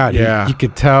 Oh my God. Yeah. You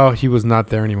could tell he was not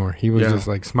there anymore. He was just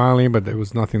like smiling, but there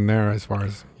was nothing there as far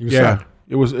as he was sad.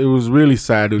 It was really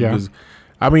sad, dude. Yeah. Because,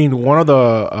 I mean, one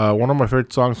of my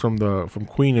favorite songs from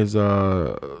Queen is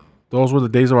 "Those Were the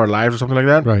Days of Our Lives" or something like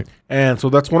that. Right. And so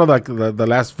that's one of the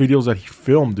last videos that he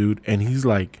filmed, dude. And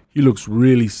he looks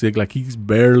really sick. Like he's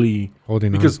barely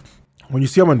holding because. on. When you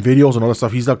see him on videos and all that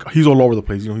stuff, he's all over the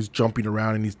place. He's jumping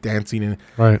around and he's dancing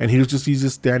and he's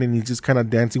just standing. He's just kind of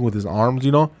dancing with his arms,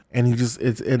 And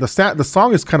the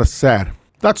song is kind of sad,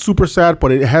 not super sad,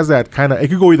 but it has that kind of. It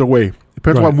could go either way.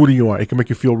 Depends on what mood you are. It can make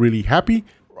you feel really happy,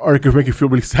 or it can make you feel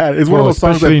really sad. It's one of those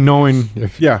songs that, knowing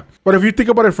but if you think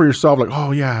about it for yourself, like,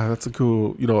 oh yeah, that's a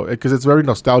cool, because it's very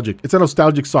nostalgic. It's a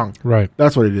nostalgic song, right?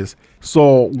 That's what it is.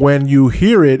 So when you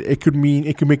hear it, it could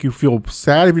make you feel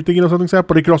sad if you're thinking of something sad,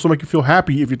 but it could also make you feel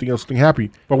happy if you're thinking of something happy.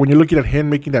 But when you're looking at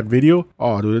him making that video,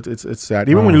 oh dude, it's sad.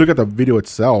 Even when you look at the video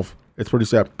itself, it's pretty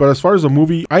sad. But as far as the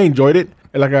movie, I enjoyed it.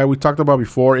 Like we talked about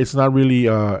before, it's not really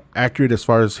accurate as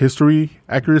far as history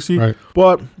accuracy, right.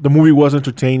 But the movie was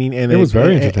entertaining, and it was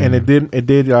very entertaining. And it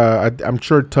did. I'm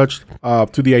sure it touched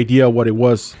to the idea of what it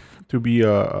was to be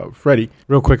Freddie.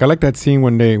 Real quick, I like that scene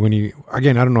when he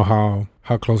again. I don't know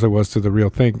how close it was to the real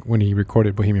thing when he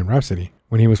recorded Bohemian Rhapsody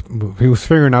when he was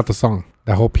figuring out the song.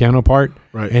 that whole piano part,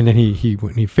 Right. and then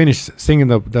when he finished singing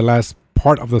the last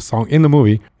part of the song in the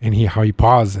movie, and how he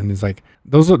paused, and it's like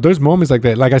there's moments like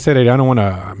that. Like I said, I don't want to.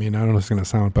 I mean, I don't know if it's gonna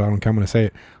sound, but I don't care. I'm gonna say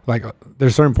it. Like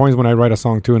there's certain points when I write a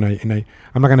song too, and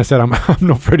I'm not gonna say I'm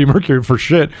no Freddie Mercury for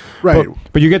shit. Right.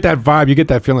 But you get that vibe, you get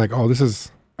that feeling like, oh, this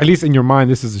is, at least in your mind,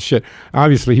 this is the shit.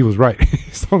 Obviously, he was right.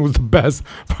 His song was the best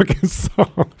fucking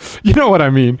song. You know what I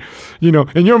mean? You know,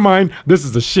 in your mind, this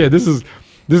is the shit. This is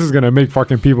gonna make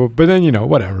fucking people. But then, you know,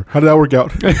 whatever. How did that work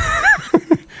out?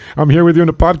 I'm here with you in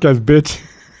the podcast, bitch.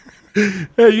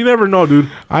 Hey, you never know, dude.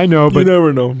 I know, but you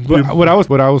never know. But what I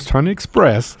was trying to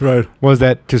express Right. was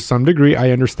that to some degree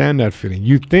I understand that feeling.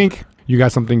 You think you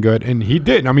got something good, and he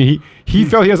did. I mean, he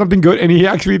felt he had something good, and he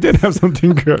actually did have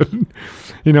something good.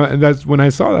 You know, and that's when I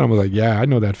saw that I was like, yeah, I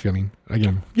know that feeling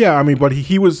again. Yeah, I mean, but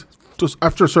he was just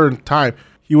after a certain time,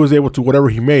 he was able to whatever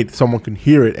he made, someone can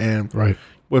hear it, and Right.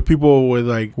 with people with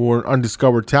like who are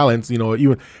undiscovered talents, you know,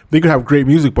 even they could have great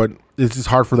music, but it's just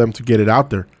hard for them to get it out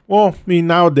there. Well, I mean,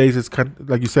 nowadays it's kind of,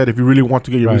 like you said, if you really want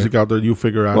to get your Right. music out there, you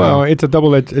figure out. Well, it's a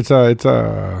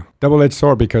double-edged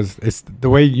sword because it's the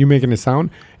way you making it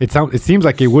sound. It seems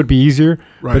like it would be easier,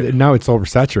 Right. but now it's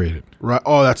oversaturated. Right.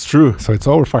 Oh, that's true. So it's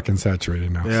over fucking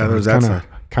saturated now. Yeah, so there's it's that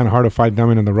kind of hard to fight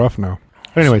diamond in the rough now.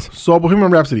 But anyways, So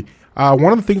Bohemian Rhapsody.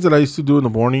 One of the things that I used to do in the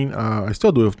morning, I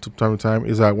still do it from time to time,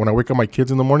 is that when I wake up my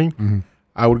kids in the morning, mm-hmm.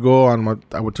 I would turn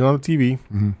on the TV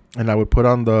and I would put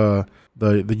on the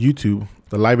YouTube,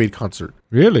 the Live Aid concert.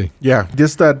 Really? Yeah,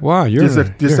 just that. Wow, you're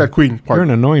that Queen part. You're an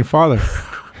annoying father.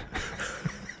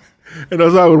 And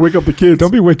that's how I would wake up the kids.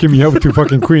 Don't be waking me up to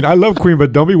fucking Queen. I love Queen,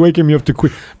 but don't be waking me up to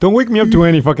Queen. Don't wake me up to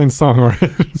any fucking song. All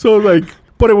right? So like,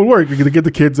 but it would work. You could get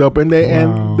the kids up, and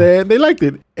Wow. they liked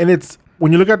it. And it's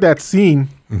when you look at that scene,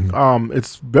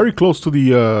 it's very close to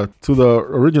the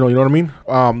original. You know what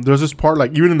I mean? There's this part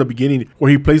like even in the beginning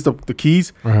where he plays the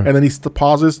keys, Uh-huh. and then he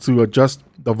pauses to adjust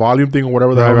the volume thing or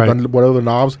whatever the Right, hell, right. whatever the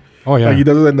knobs. Oh yeah. Like he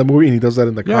does it in the movie, and he does that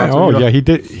in the Yeah. concert. Oh you know? yeah. He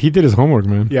did his homework,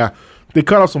 man. Yeah. They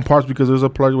cut off some parts because there's a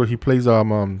part where he plays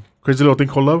Crazy Little Thing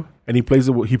Called Love, and he plays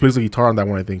the guitar on that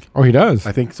one. I think. Oh, he does.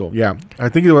 I think so. Yeah, I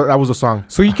think that was a song.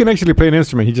 So he can actually play an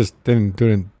instrument. He just didn't do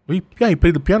it. He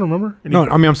played the piano. Remember? And No,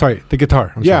 I mean I'm sorry, the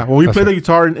guitar. I'm yeah. sorry. Well, he That's played the right.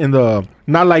 guitar in the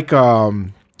not like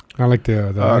Not like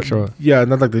the actual. yeah,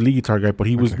 not like the lead guitar guy, but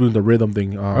he was doing the rhythm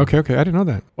thing. Okay, I didn't know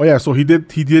that. Oh yeah, so he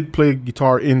did play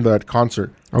guitar in that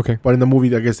concert, Okay. but in the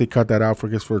movie, I guess they cut that out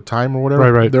for time or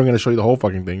whatever. Right. They're gonna show you the whole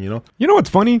fucking thing, you know? You know what's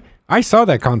funny? I saw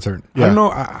that concert. I Yeah. don't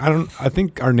know. I don't. I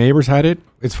think our neighbors had it.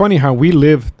 It's funny how we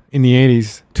lived in the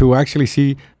 '80s to actually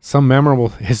see some memorable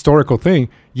historical thing.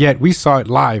 Yet we saw it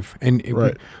live, and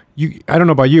Right. I don't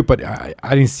know about you, but I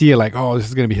didn't see it like, oh, this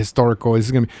is gonna be historical. This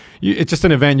is gonna be. It's just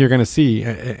an event you're gonna see,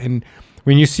 and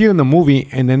when you see it in the movie,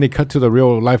 and then they cut to the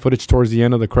real live footage towards the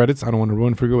end of the credits. I don't want to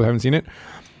ruin for people who haven't seen it,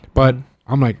 but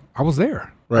I'm like, I was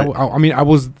there. Right. I mean, I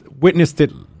was witnessed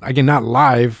it again, not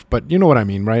live, but you know what I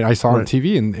mean, right? I saw it on Right.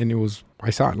 TV, and I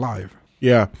saw it live.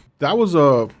 Yeah, that was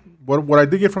what I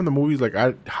did get from the movie is like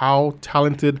how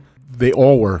talented they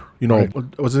all were. You know, Right.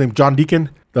 what's his name? John Deacon,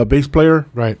 the bass player,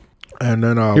 Right. and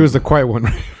then He was the quiet one.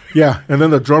 Right? yeah, and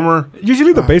then the drummer.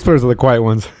 Usually the bass players are the quiet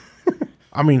ones.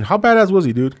 I mean, how badass was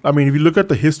he, dude? I mean, if you look at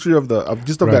the history of Right.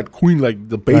 that Queen, like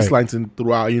the bass Right. lines and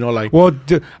throughout, you know, like Well,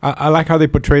 I like how they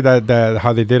portrayed that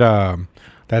how they did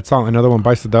that song. Another one,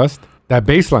 Bites the Dust. That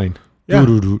bass line. Yeah.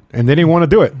 Doo-doo-doo. And they didn't want to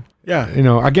do it. yeah, You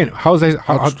know, again, how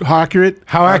accurate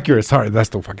accurate? Sorry, that's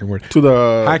the fucking word. to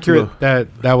the Accurate. to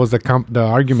That was the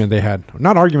argument they had.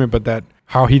 Not argument, but that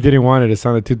how he didn't want it. It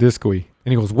sounded too disco-y.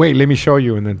 And he goes, "Wait, let me show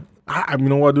you." And then you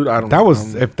know what, dude? I don't. that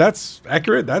was, I if that's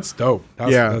accurate, that's dope.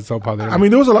 That's dope how they. I mean,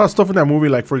 there was a lot of stuff in that movie.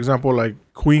 Like, for example, like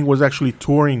Queen was actually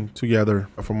touring together,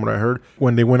 from what I heard,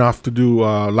 when they went off to do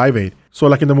Live Aid. So,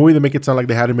 like in the movie, they make it sound like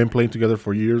they hadn't been playing together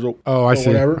for years. Oh, I see.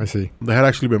 Whatever. I see. They had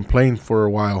actually been playing for a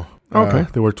while. Okay.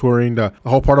 They were touring. The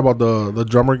whole part about the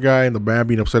drummer guy and the band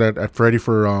being upset at Freddie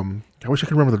for I wish I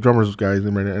could remember the drummer's guy's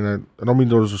name right now, and I don't mean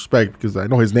no disrespect because I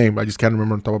know his name. I just can't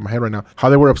remember on top of my head right now. How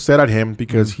they were upset at him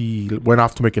because he went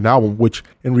off to make an album, which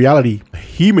in reality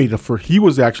he made he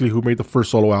was actually who made the first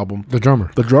solo album. The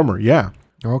drummer. The drummer, yeah.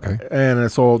 Okay.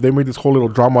 And so they made this whole little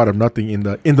drama out of nothing in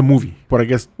the movie. But I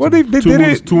guess Well, they did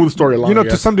it. to the story along. You know, I to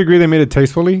guess. some degree, they made it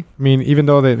tastefully. I mean, even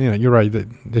though you're right,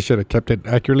 they should have kept it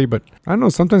accurately. But I don't know.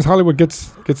 Sometimes Hollywood gets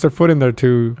their foot in there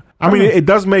too. I mean, it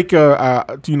does make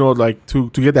like to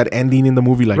get that ending in the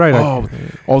movie, like Right,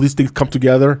 all these things come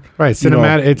together. Right, you know.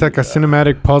 cinematic. It's like a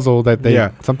cinematic puzzle that they.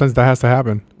 Yeah. Sometimes that has to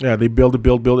happen. Yeah, they build,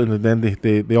 and then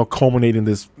they all culminate in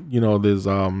this, this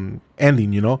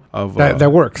ending, of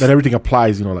That works. that everything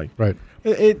applies, like Right.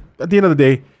 it at the end of the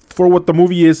day, for what the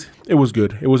movie is, it was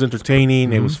good. It was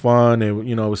entertaining. It was fun. It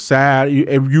was sad.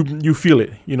 You feel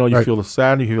it. You feel the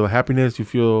sad. You feel the happiness. You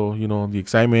feel the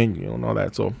excitement. And all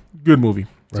that. So good movie.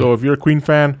 Right. So if you're a Queen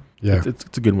fan,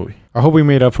 it's a good movie. I hope we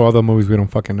made up for all the movies we don't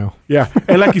fucking know. Yeah,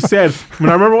 and like you said,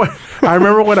 I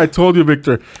remember when I told you,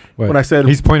 Victor, when I said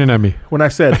he's pointing at me. When I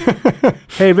said,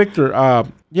 "Hey, Victor,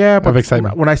 but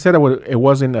excitement. When I said it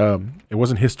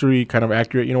wasn't history kind of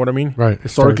accurate, you know what I mean? Right.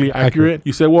 Historically accurate.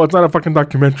 You said, well, it's not a fucking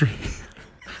documentary.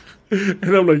 And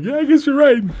I'm like, yeah, I guess you're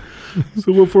right.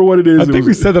 So for what it is, I think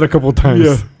we said that a couple of times.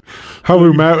 Yeah. How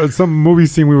we met some movie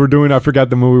scene we were doing. I forgot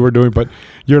the movie we were doing, but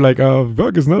you're like, oh,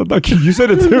 fuck, it's not a documentary. You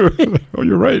said it too. Oh,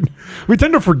 you're right. We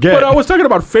tend to forget. But I was talking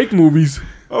about fake movies.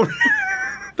 Oh,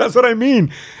 that's what I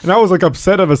mean. And I was like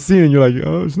upset of a scene, and you're like,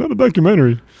 oh, it's not a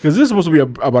documentary. Because this is supposed to be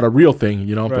about a real thing,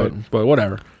 right. but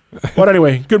whatever. But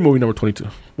anyway, good movie, number 22,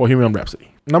 Bohemian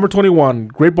Rhapsody. Number 21,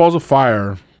 Great Balls of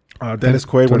Fire. Dennis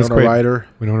Quaid,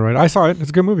 Winona Ryder. I saw it. It's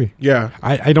a good movie. Yeah.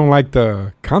 I don't like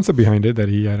the concept behind it that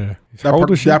he had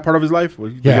that part of his life?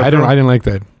 Yeah, I didn't like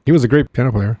that. He was a great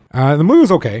piano player. The movie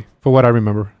was okay for what I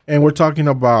remember. And we're talking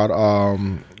about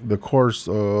the course.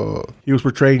 He was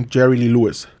portraying Jerry Lee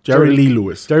Lewis. Jerry Lee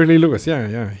Lewis,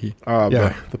 yeah.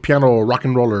 The piano rock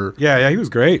and roller. Yeah, he was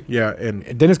great. Yeah,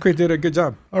 and Dennis Quaid did a good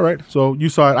job. All right, so you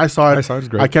saw it. I saw it. It was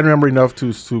great. I can't remember enough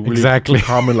to really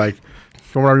comment like.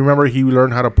 From what I remember, he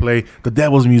learned how to play the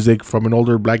devil's music from an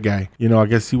older black guy. I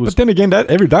guess he was. But then again,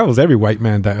 that was every white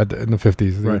man in the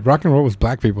 50s. Right. Rock and roll was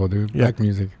black people, dude. Yeah. Black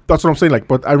music. That's what I'm saying. Like,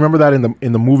 but I remember that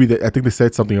in the movie that I think they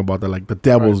said something about that, like the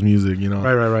devil's music.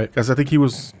 Right. Because I think he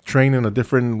was trained in a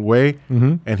different way,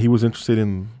 and he was interested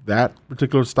in that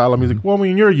particular style of music. Well,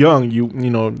 when you're young,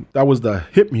 that was the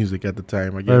hip music at the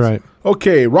time, I guess. Right.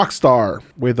 Okay, Rockstar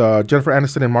with Jennifer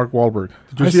Aniston and Mark Wahlberg.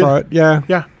 I saw it. Yeah.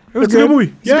 Yeah. It's a good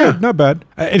movie. Yeah, good. Not bad.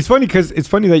 It's funny because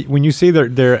that when you say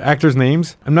their actors'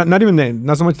 names, I'm not even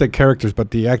not so much the characters,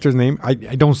 but the actors' name. I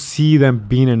don't see them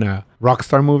being in a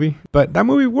Rockstar movie, but that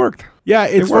movie worked. Yeah,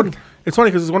 it worked. It's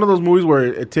funny because it's one of those movies where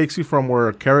it takes you from where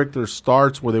a character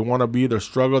starts, where they want to be, their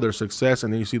struggle, their success,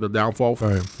 and then you see the downfall.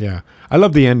 Right. Yeah, I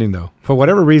love the ending though. For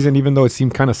whatever reason, even though it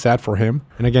seemed kind of sad for him,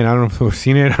 and again, I don't know if we've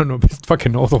seen it. I don't know if it's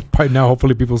fucking old by now.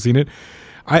 Hopefully, people have seen it.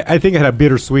 I think it had a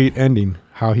bittersweet ending.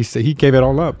 How he said he gave it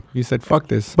all up. He said, "Fuck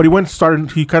this." But he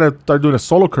kind of started doing a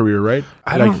solo career, right?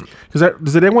 Does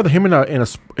it end with him in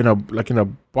a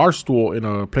bar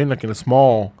stool playing like in a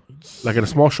small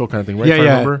show kind of thing, right? Yeah,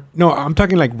 Remember? No, I'm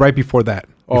talking like right before that.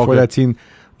 Before that scene.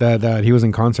 That he was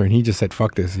in concert and he just said,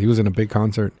 fuck this. He was in a big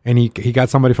concert and he got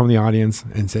somebody from the audience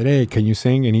and said, hey, can you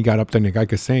sing? And he got up there and the guy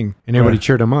could sing and everybody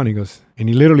cheered him on. He goes, and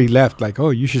he literally left like, oh,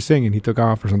 you should sing. And he took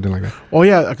off or something like that. Oh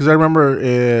yeah. Cause I remember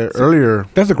earlier.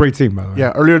 That's a great scene, by the way.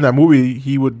 Yeah. Earlier in that movie,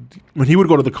 when he would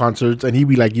go to the concerts and he'd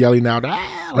be like yelling out,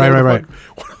 right.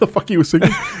 What the fuck he was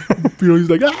singing? He's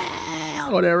like,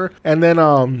 whatever. And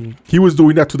then he was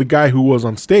doing that to the guy who was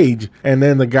on stage, and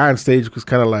then the guy on stage was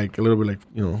kind of like a little bit like,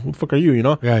 who the fuck are you,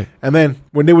 Right. And then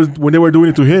when they were doing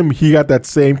it to him, he got that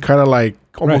same kind of like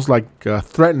almost like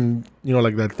threatened,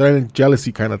 like that threatened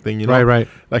jealousy kind of thing, Right.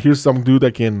 Like here's some dude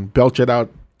that can belch it out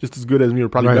just as good as me or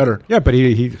probably better. Yeah, but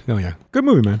he good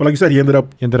movie, man. But like you said, he ended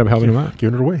up helping him out,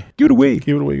 giving it away. Give it away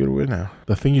now.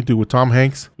 The Thing You Do with Tom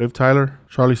Hanks, Liv Tyler,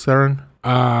 Charlize Theron.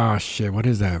 Ah, shit. What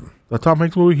is that? The Tom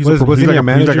Hanks movie. Was he like a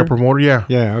manager? He's like a promoter. Yeah.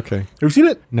 Yeah. Okay. Have you seen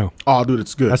it? No. Oh, dude,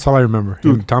 it's good. That's all I remember.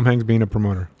 Dude, Tom Hanks being a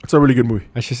promoter. It's a really good movie.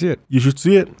 I should see it. You should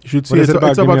see it. What is it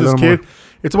about? It's about this kid. More.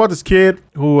 It's about this kid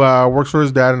who works for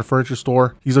his dad in a furniture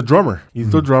store. He's a drummer.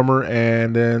 He's the drummer,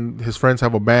 and then his friends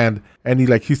have a band, and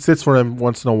he sits for them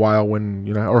once in a while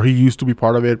when or he used to be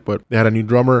part of it, but they had a new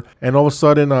drummer, and all of a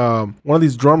sudden, one of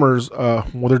these drummers,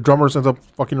 their drummers ends up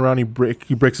fucking around. He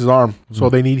breaks his arm, so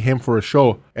they need him for a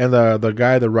show, and the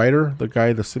guy, the writer,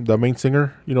 the main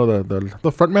singer,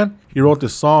 the front man, he wrote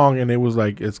this song, and it was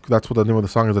like that's what the name of the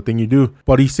song is, The Thing You Do,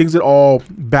 but he sings it all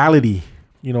ballady.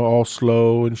 All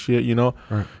slow and shit,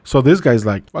 Right. So this guy's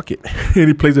like, fuck it. And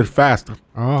he plays it fast.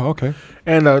 Oh, okay.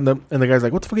 And the guy's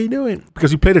like, what the fuck are you doing?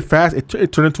 Because he played it fast,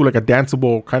 it turned into like a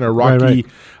danceable kind of rocky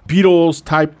Beatles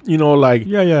type,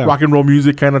 rock and roll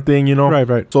music kind of thing,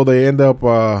 Right. So they end up,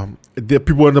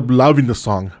 people end up loving the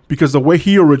song because the way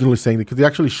he originally sang it, because they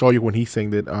actually show you when he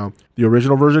sang it, the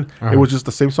original version, it was just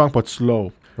the same song but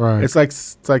slow. Right. It's like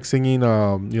singing,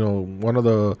 one of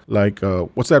the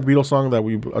what's that Beatles song that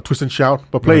we Twist and Shout,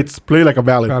 but play like a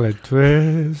ballad.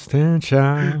 Twist and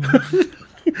shout.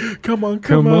 come on,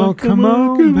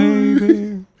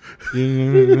 baby.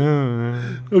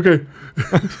 Okay.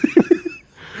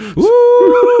 Woo!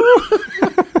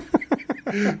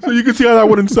 So you can see how that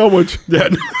wouldn't sell much. Yeah.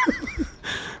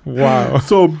 Wow.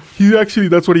 So he actually,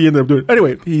 that's what he ended up doing.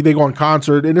 Anyway, they go on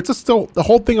concert, and it's just still the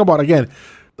whole thing about, again,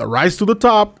 the rise to the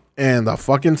top and the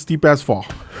fucking steep ass fall.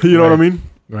 You know what I mean?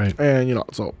 Right. And,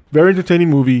 so very entertaining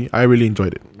movie. I really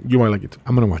enjoyed it. You might like it too.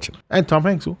 I'm going to watch it. And Tom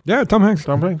Hanks. Too. Yeah, Tom Hanks.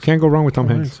 Tom Hanks. Can't go wrong with Tom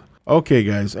Hanks. Okay,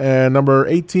 guys. And number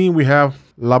 18, we have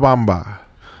La Bamba.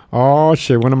 Oh,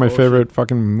 shit. One of my favorite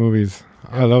fucking movies.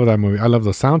 I love that movie. I love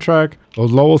the soundtrack.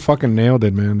 Those Lobos fucking nailed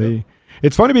it, man.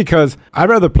 It's funny because I'd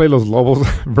rather play Los Lobos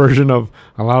version of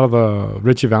a lot of the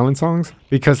Richie Valens songs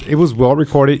because it was well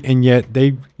recorded, and yet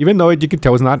even though you could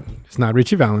tell it's not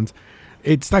Richie Valens,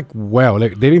 it's like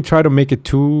they didn't try to make it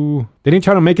too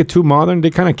modern. They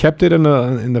kind of kept it in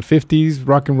the 50s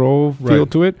rock and roll feel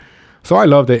to it. So I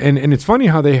loved it, and it's funny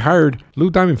how they hired Lou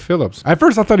Diamond Phillips. At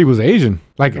first, I thought he was Asian.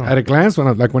 At a glance,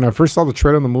 when I first saw the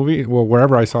trailer in the movie,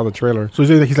 wherever I saw the trailer. So you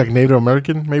say that he's like Native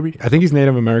American, maybe? I think he's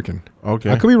Native American. Okay,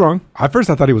 I could be wrong. At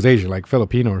first, I thought he was Asian, like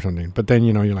Filipino or something. But then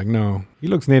you're like, no, he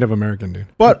looks Native American, dude.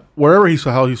 But wherever he's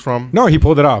from, no, he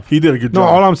pulled it off. He did a good job. No,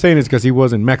 all I'm saying is because he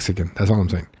wasn't Mexican. That's all I'm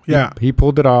saying. Yeah, he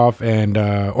pulled it off, and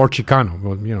or Chicano.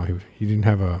 Well, he didn't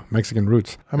have Mexican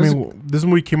roots. I mean, this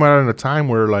movie came out at a time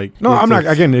where no, I'm not.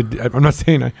 Again, I'm not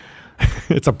saying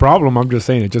it's a problem. I'm just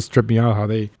saying it just tripped me out how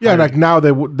they. Yeah, like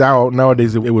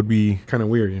nowadays it would be kind of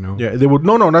weird, Yeah, they would.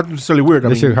 No, not necessarily weird.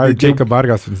 They should hire Jacob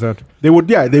Vargas instead. They would.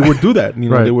 Yeah, they would do that.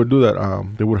 Right. They would do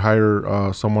that. They would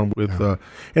hire someone with, and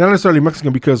not necessarily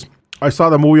Mexican, because I saw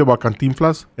the movie about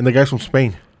Cantinflas and the guy's from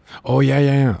Spain. Oh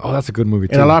yeah. Oh, that's a good movie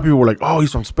too. And a lot of people were like, "Oh, he's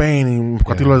from Spain and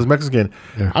Cantinflas is Mexican."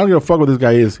 Yeah. I don't give a fuck what this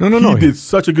guy is. No. He did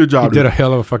such a good job. He did a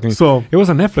hell of a fucking. So it was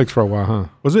on Netflix for a while, huh?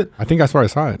 Was it? I think that's where I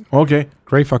saw it. Okay.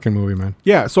 Great fucking movie, man.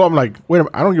 Yeah. So I'm like, wait a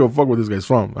minute, I don't give a fuck where this guy's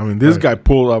from. I mean, this guy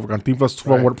pulled off Cantinflas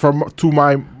from to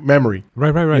my memory.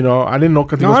 Right. I didn't know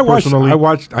Cantinflas personally.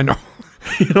 I know.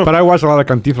 But I watched a lot of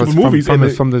Cantinflas movies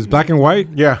from this black and white.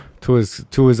 Yeah. To his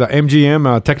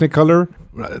MGM Technicolor.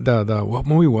 The what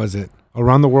movie was it?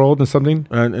 Around the World and something.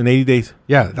 In 80 Days.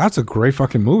 Yeah, that's a great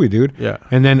fucking movie, dude. Yeah.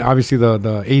 And then obviously the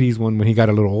 80s one when he got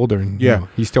a little older and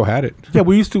he still had it. Yeah,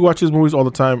 we used to watch his movies all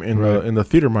the time in the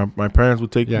theater. My parents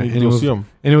would take me to go see them.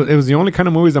 And it was the only kind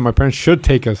of movies that my parents should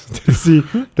take us to see.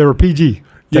 They were PG.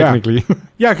 Technically.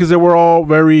 Yeah, because they were all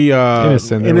very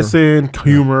innocent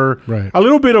humor. Right. A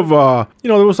little bit of,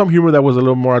 there was some humor that was a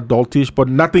little more adultish, but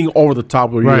nothing over the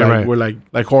top where we're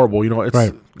like horrible.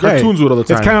 It's cartoons all the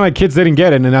time. It's kind of like kids didn't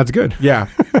get it, and that's good. Yeah.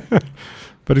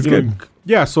 But it's good.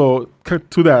 Yeah, so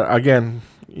to that, again,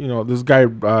 this guy,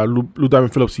 Lou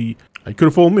Diamond Phillips, he could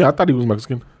have fooled me. I thought he was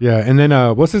Mexican. Yeah, and then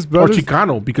what's his brother? Or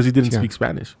Chicano, because he didn't speak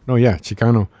Spanish. No, yeah,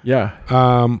 Chicano. Yeah.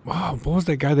 What was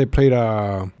that guy that played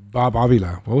Bob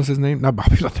Avila? What was his name? Not Bob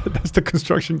Avila. That's the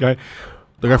construction guy.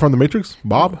 The guy from The Matrix?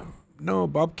 Bob? No,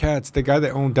 Bob Katz, the guy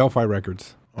that owned Delphi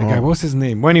Records. The guy, what's his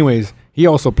name? Well, anyways, he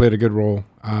also played a good role.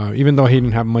 Even though he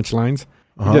didn't have much lines,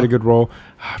 he did a good role.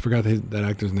 I forgot that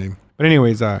actor's name. But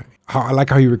anyways, I like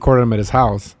how he recorded him at his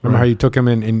house. Remember how you took him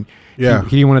in and he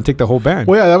didn't want to take the whole band.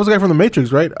 Well, yeah, that was the guy from The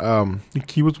Matrix, right?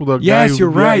 He was with a guy. Yes, you're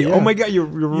right. Yeah. Oh my God, you're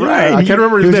right. I can't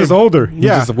remember his name. He's just older. He's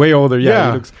just way older.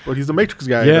 Yeah. But he's the Matrix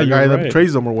guy. Yeah, the guy that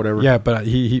betrays them or whatever. Yeah, but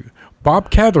he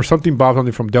Bobcat or something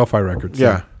from Delphi Records.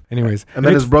 Yeah. Anyways. And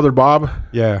then his brother Bob.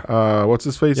 Yeah. What's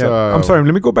his face? Yeah. I'm sorry.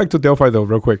 Let me go back to Delphi though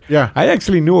real quick. Yeah. I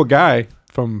actually knew a guy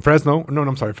from Fresno. No,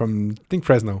 I'm sorry. From, I think,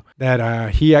 Fresno.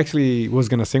 That he actually was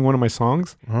going to sing one of my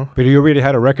songs. But he already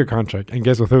had a record contract. And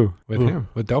guess with who? With him.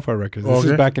 With Delphi Records. This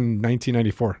is back in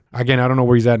 1994. Again, I don't know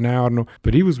where he's at now. I don't know.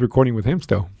 But he was recording with him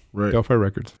still. Right. Delphi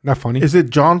Records. Not funny. Is it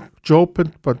Joe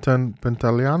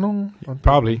Pantoliano?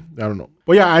 Probably. I don't know.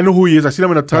 But yeah, I know who he is. I've seen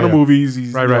him in a ton of movies.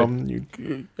 He's, right.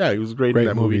 He was great in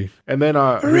that movie. And then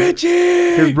Richie!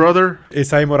 His brother.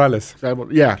 Isai Morales.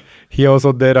 Yeah. He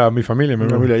also did Mi Familia,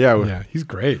 remember? Mi Familia, yeah. He's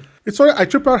great. It's sort of, I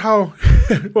trip out how,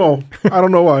 well, I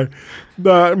don't know why.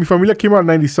 Mi Familia came out in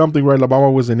 90-something, right? La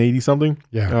Bamba was in 80-something.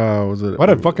 Yeah. Was it? What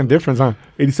a fucking difference, huh?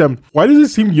 87. Why does it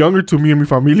seem younger to me in Mi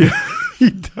Familia?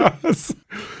 He does.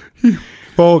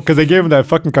 Well, because they gave him that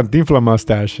fucking Cantinflas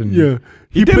mustache. And yeah.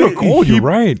 He did look old, you're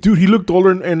right. Dude, he looked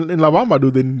older in La Bamba,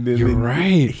 dude. You're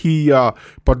right.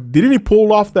 But didn't he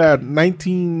pull off that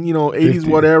 80s 50.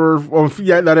 Whatever, or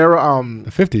that era,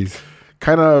 the 50s.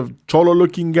 Kind of cholo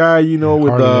looking guy, with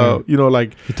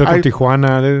like he took him to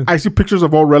Tijuana, dude. I see pictures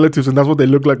of all relatives, and that's what they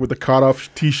look like with the cut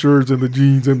off t-shirts and the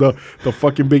jeans and the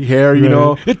fucking big hair,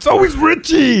 It's always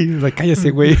Richie. Like,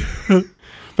 cállate, güey.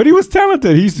 But he was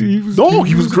talented. He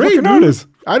was great, an artist.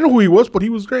 I don't know who he was, but he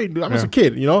was great. I was a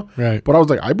kid, you know. Right. But I was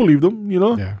like, I believed him, you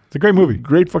know. Yeah, it's a great movie.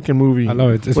 Great fucking movie. I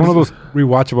love it. It's one of those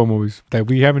rewatchable movies that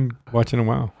we haven't watched in a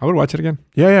while. I would watch it again.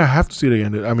 Yeah, I have to see it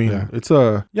again. Dude. I mean, it's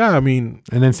a I mean,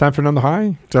 and then San Fernando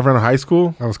High. San Fernando High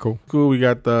School. That was cool. Cool. We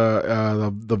got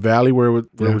the valley where it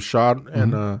was shot,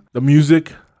 and the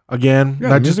music again.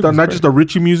 Not just the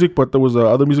Richie music, but there was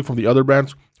other music from the other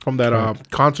bands from that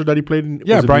concert that he played in.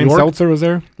 Yeah, Brian Seltzer was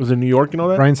there. Was in New York and all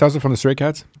that. Brian Seltzer from the Stray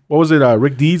Cats. What was it?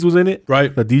 Rick Dees was in it.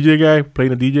 Right. The DJ guy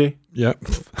playing the DJ. Yeah.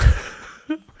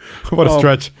 What a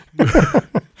stretch.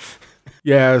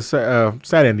 Yeah,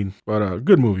 sad ending, but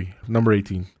good movie. Number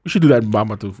 18. We should do that in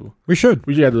Bamba too, fool. We should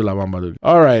do La Bamba, dude.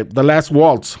 All right, The Last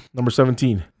Waltz, number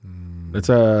 17. It's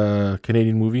a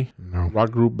Canadian movie. No.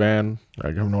 Rock group band. I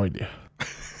have no idea.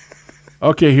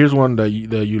 Okay, here's one that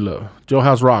you love.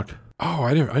 Jailhouse Rock. Oh,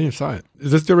 I didn't saw it.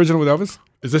 Is this the original with Elvis?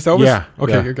 Is this Elvis? Yeah.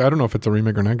 Okay, yeah. I don't know if it's a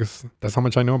remake or not, because that's how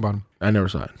much I know about him. I never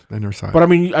saw it. But I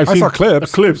mean, I saw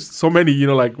clips. So many, you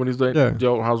know, like when he's doing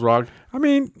Jailhouse Rock. I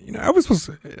mean, you know, Elvis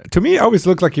was, to me, Elvis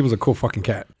looked like he was a cool fucking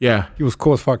cat. Yeah. He was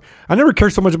cool as fuck. I never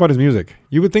cared so much about his music.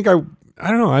 You would think I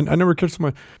don't know. I never cared so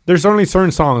much. There's only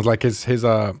certain songs, like his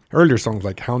earlier songs,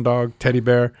 like Hound Dog, Teddy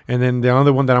Bear. And then the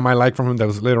other one that I might like from him that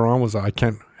was later on was I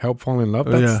Can't Help Falling in Love.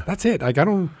 That's it. Like, I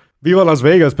don't, Viva Las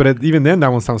Vegas, but even then, that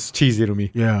one sounds cheesy to me.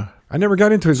 Yeah. I never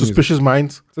got into his Suspicious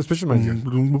Minds. Suspicious Minds.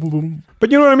 But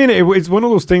you know what I mean? It's one of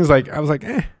those things. Like I was like,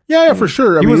 Yeah, for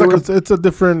sure. I mean, it's a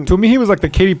different. To me, he was like the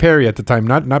Katy Perry at the time.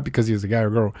 Not because he was a guy or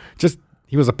girl. Just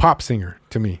he was a pop singer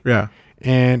to me. Yeah.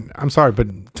 And I'm sorry,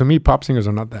 but to me, pop singers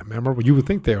are not that memorable. You would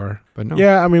think they are, but no.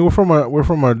 Yeah, I mean, we're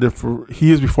from a different.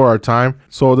 He is before our time,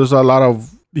 so there's a lot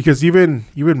of. Because even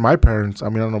my parents, I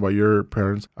mean, I don't know about your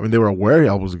parents. I mean, they were aware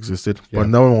Elvis existed, but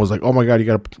no one was like, "Oh my God, you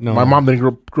gotta." No. My mom didn't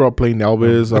grow up playing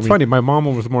Elvis. It's funny. My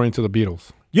mom was more into the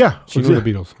Beatles. Yeah, she knew the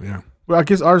Beatles. Yeah. Well, I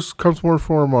guess ours comes more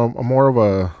from a more of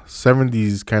a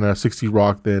 '70s kind of '60s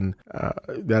rock than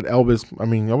that Elvis. I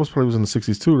mean, Elvis probably was in the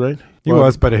 '60s too, right? He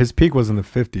was, but his peak was in the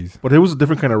 '50s. But it was a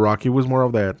different kind of rock. It was more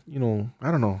of that, you know.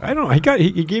 I don't know.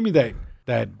 He gave me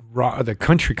that rock, the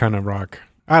country kind of rock.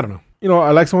 I don't know. You know,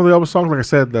 I like some of the Elvis songs. Like I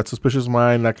said, that Suspicious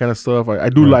Mind, that kind of stuff. I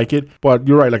do like it. But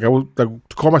you're right. Like I would to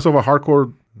call myself a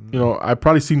hardcore. You know, I've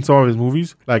probably seen some of his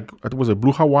movies. Like, was it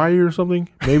Blue Hawaii or something?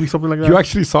 Maybe something like that. You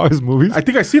actually saw his movies? I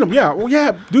think I seen them. Yeah. Well,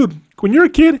 yeah, dude. When you're a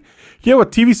kid, you have a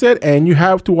TV set and you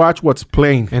have to watch what's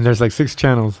playing. And there's like 6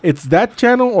 channels. It's that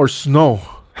channel or Snow.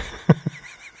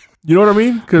 You know what I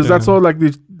mean? Because that's all like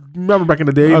these. Remember back in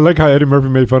the day? I like how Eddie Murphy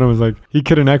made fun of him. Like he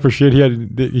couldn't act for shit.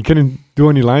 He couldn't do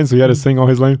any lines, so he had to sing all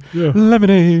his lines. Yeah.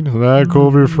 Lemonade, that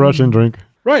cold refreshing drink.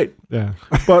 Right. Yeah.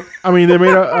 But I mean, they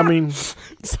made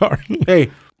sorry.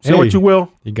 Hey, say what you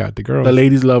will. You got the girls. The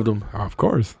ladies loved them. Oh, of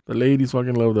course. The ladies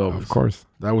fucking loved Elvis. Of course.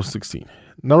 That was 16.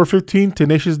 Number 15,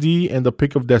 Tenacious D and the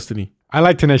Pick of Destiny. I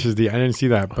like Tenacious D. I didn't see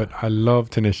that, but I love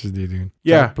Tenacious D, dude.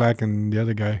 Yeah. Jack Black and the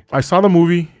other guy. I saw the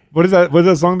movie. What is that? What's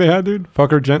that song they had, dude?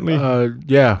 Fuck Her Gently?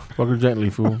 Yeah. Fuck Her Gently,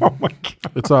 fool. Oh, my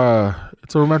God. It's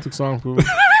a romantic song, fool.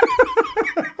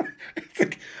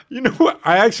 You know what?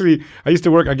 I used to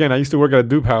work at a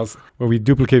dupe house where we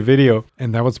duplicate video.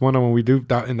 And that was one of when we duped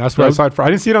that. And that's where I saw it. I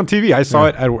didn't see it on TV. I saw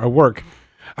it at work.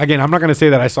 Again, I'm not going to say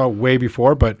that I saw it way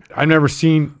before, but I never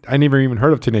even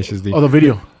heard of Tenacious D. Oh, the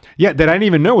video. Yeah, that I didn't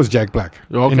even know was Jack Black.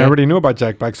 Okay. And I already knew about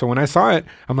Jack Black. So when I saw it,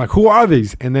 I'm like, who are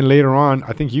these? And then later on,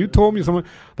 I think you told me someone,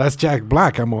 that's Jack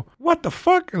Black. I'm like, what the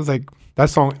fuck? I was like, that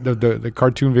song, the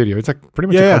cartoon video. It's like pretty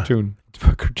much a cartoon.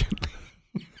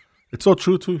 It's so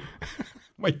true, too.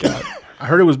 My God. I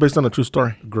heard it was based on a true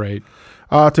story. Great.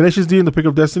 Tenacious D and the Pick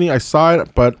of Destiny. I saw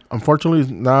it, but unfortunately,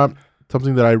 it's not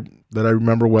something that I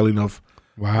remember well enough.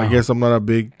 Wow. I guess I'm not a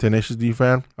big Tenacious D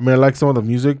fan. I mean, I like some of the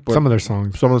music, but some of their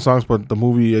songs. But the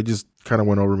movie, it just kind of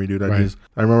went over me, dude. I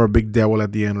remember Big Devil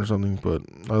at the end or something, but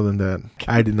other than that,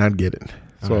 I did not get it.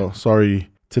 So sorry,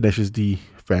 Tenacious D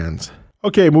fans.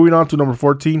 Okay, moving on to number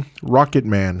 14, Rocket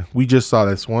Man. We just saw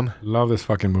this one. Love this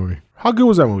fucking movie. How good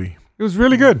was that movie? It was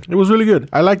really good. It was really good.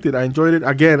 I liked it. I enjoyed it.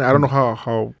 Again, I don't know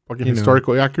how fucking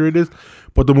historically accurate it is,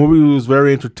 but the movie was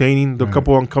very entertaining. The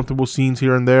couple uncomfortable scenes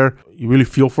here and there. You really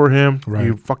feel for him. Right.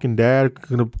 Your fucking dad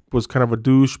was kind of a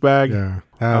douchebag.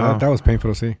 Yeah. That was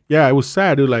painful to see. Yeah, it was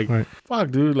sad, dude. Like,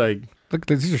 fuck, dude. Like, look,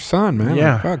 this is your son, man.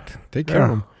 Yeah. Like, fuck. Take care of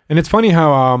him. And it's funny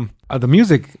how the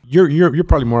music, you're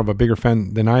probably more of a bigger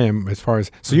fan than I am as far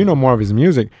as, so you know more of his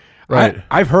music. Right.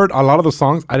 I've heard a lot of the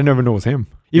songs. I didn't ever know it was him.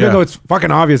 Even though it's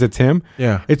fucking obvious it's him.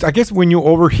 Yeah. It's, I guess when you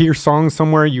overhear songs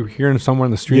somewhere, you hear him somewhere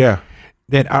in the street. Yeah.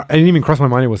 That I didn't even cross my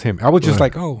mind it was him. I was just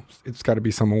like, oh, it's got to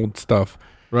be some old stuff.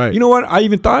 Right. You know what? I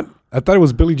thought it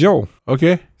was Billy Joel.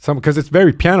 Okay. Because it's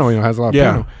very piano, has a lot of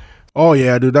piano. Oh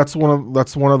yeah, dude. That's one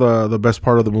of the best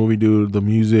part of the movie, dude. The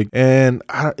music. And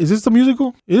is this the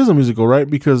musical? It is a musical, right?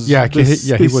 Because Yeah, they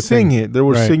he would sing it. They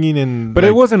were Right. singing and But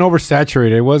it wasn't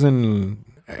oversaturated. It wasn't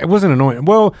annoying.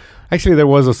 Well, actually, there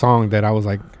was a song that I was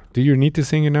like, do you need to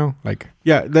sing it now? Like,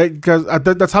 yeah, because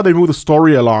that's how they move the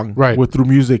story along, Right. With through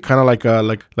music, kind of like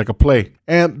a play.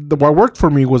 And what worked for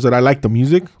me was that I liked the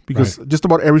music because just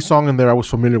about every song in there I was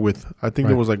familiar with. I think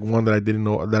there was like one that I didn't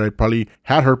know that I probably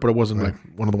had heard, but it wasn't like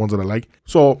one of the ones that I like.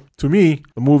 So to me,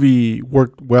 the movie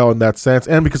worked well in that sense,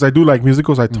 and because I do like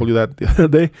musicals, I told you that the other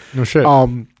day. no shit.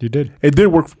 You did. It did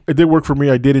work. It did work for me.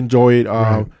 I did enjoy it.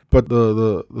 Right. But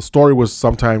the story was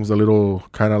sometimes a little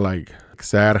kind of like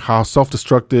sad. How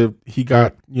self-destructive he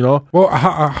got. You know. Well,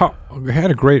 how it had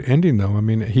a great ending though. I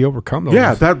mean, he overcome those.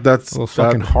 Yeah, that's those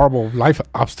fucking horrible life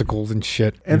obstacles and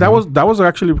shit. And that was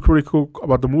actually pretty cool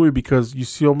about the movie because you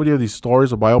see so many of these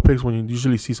stories of biopics when you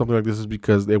usually see something like this is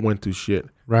because they went to shit.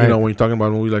 Right. You know, when you're talking about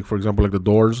a movie like, for example, like The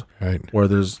Doors, Right. where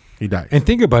he died. And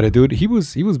think about it, dude. He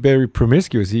was very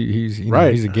promiscuous. He's you know,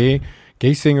 Right. he's a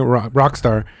gay singer, rock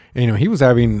star. And, he was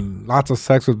having lots of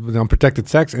sex with unprotected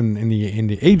sex in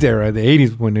the AIDS era, the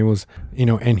 80s when it was,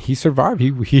 and he survived.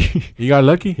 He got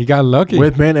lucky. He got lucky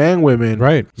With men and women.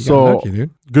 Right. He got lucky, dude.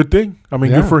 Good thing. I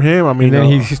mean, Yeah. good for him. I mean, And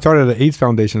then he started the AIDS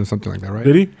Foundation or something like that, right?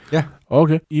 did he? Yeah.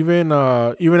 Okay. Even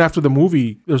after the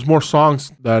movie, there's more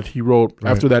songs that he wrote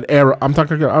after that era. I'm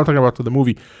talking about the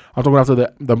movie. I'm talking after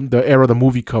the era the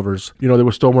movie covers. You know, there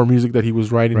was still more music that he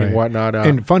was writing and whatnot.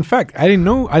 And fun fact, I didn't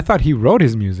know. I thought he wrote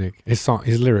his music, his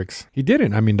lyrics. He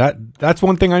didn't. I mean, that's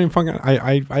one thing I didn't fucking.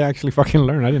 I actually fucking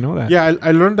learned. I didn't know that. Yeah,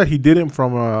 I learned that he did it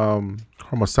from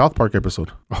a South Park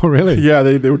episode. Oh, really? Yeah,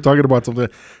 they were talking about something.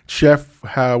 Chef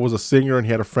was a singer and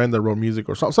he had a friend that wrote music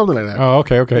or something like that. Oh,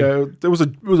 okay. Yeah, it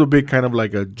was a big kind of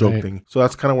like a joke thing. So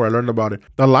that's kind of where I learned about it.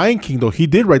 The Lion King though, he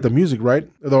did write the music, right?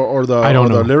 Or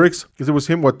the lyrics, because it was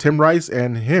him, Tim Rice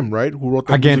and him, right? Who wrote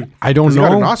the music? I don't know. He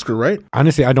got an Oscar, right?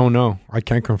 Honestly, I don't know. I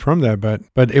can't confirm that, but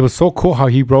it was so cool how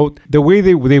he wrote the way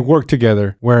they worked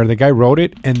together, where the guy wrote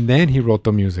it and then he wrote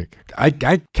the music.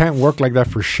 I can't work like that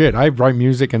for shit. I write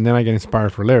music and then I get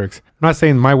inspired for lyrics. I'm not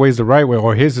saying my way is the right way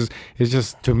or his is. It's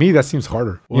just, to me, that seems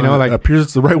harder. Well, it appears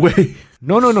it's the right way.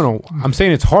 No. I'm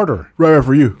saying it's harder. Right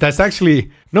for you. That's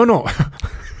actually no.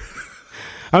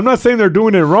 I'm not saying they're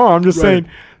doing it wrong. I'm just saying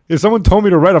if someone told me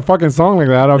to write a fucking song like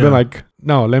that, I'd be like,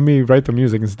 no, let me write the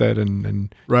music instead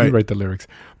and you write the lyrics.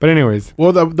 But anyways.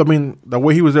 Well, the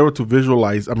way he was able to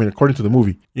visualize, I mean, according to the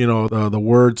movie, the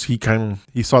words, he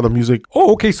saw the music.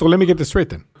 Oh, okay. So let me get this straight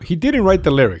then. He didn't write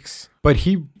the lyrics, but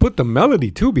he put the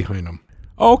melody too behind them.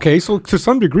 Oh, okay, so to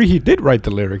some degree he did write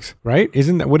the lyrics, right?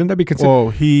 Wouldn't that be considered? Well,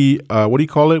 he what do you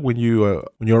call it when you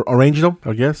arrange them?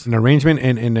 I guess an arrangement,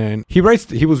 and he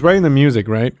was writing the music,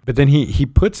 right? But then he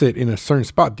puts it in a certain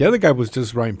spot. The other guy was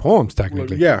just writing poems,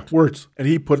 technically. Yeah, words, and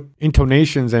he put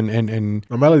intonations and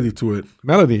a melody to it.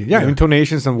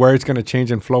 Intonations and where it's gonna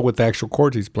change and flow with the actual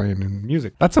chords he's playing in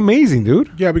music. That's amazing,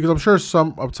 dude. Yeah, because I'm sure at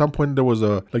some point there was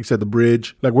like you said, the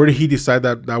bridge. Like, where did he decide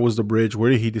that was the bridge?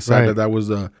 Where did he decide that was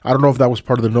the? I don't know if that was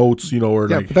part of the notes, or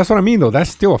but that's what I mean though. That's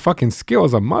still a fucking skill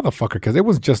as a motherfucker, because it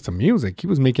was just the music. He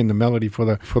was making the melody for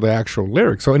the actual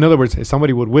lyrics. So in other words, if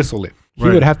somebody would whistle it, he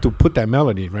would have to put that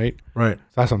melody, right? Right. So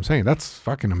that's what I'm saying. That's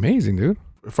fucking amazing, dude.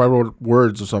 If I wrote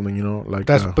words or something, like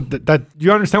that's that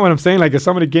you understand what I'm saying? Like, if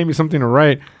somebody gave me something to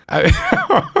write,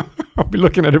 I'll be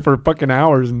looking at it for fucking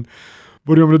hours and.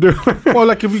 What do you want me to do? Well,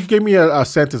 like if you gave me a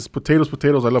sentence, potatoes,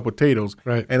 I love potatoes.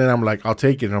 Right. And then I'm like, I'll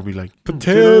take it. And I'll be like,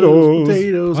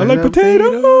 potatoes. I like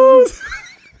potatoes.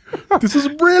 This is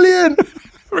brilliant.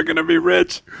 We're going to be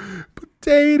rich.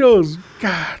 Potatoes.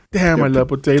 God damn, I love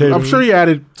potatoes. I'm sure he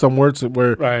added some words to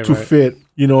fit,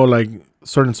 like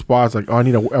certain spots. Like, oh, I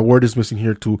need a word is missing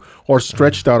here too. Or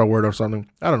stretched out a word or something.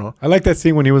 I don't know. I like that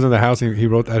scene when he was in the house. He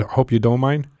wrote, I hope you don't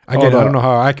mind. I don't know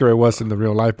how accurate it was in the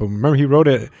real life, but remember he wrote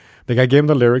it. The guy gave him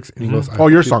the lyrics, and he goes,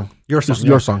 your song. Your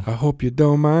song. I hope you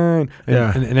don't mind.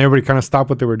 And everybody kind of stopped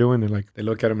what they were doing. They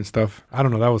look at him and stuff. I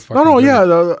don't know. That was fucking No, yeah.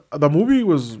 The movie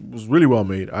was really well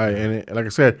made. Like I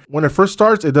said, when it first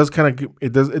starts, it does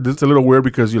it's a little weird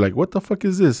because you're like, what the fuck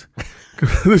is this?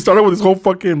 They started with this whole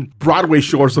fucking Broadway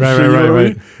show or some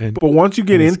shit. Right. But once you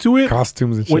get into it,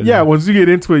 costumes and shit. Once you get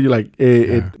into it, you're like,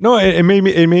 it made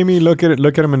me look at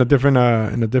him in a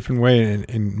different way and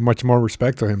in much more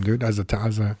respect to him, dude, as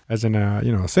a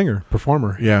singer,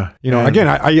 performer. Yeah. Again,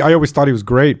 I always thought he was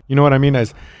great. You know what I mean?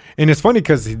 And it's funny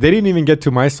because they didn't even get to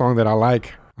my song that I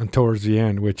like towards the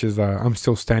end, which is I'm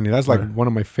Still Standing. That's like one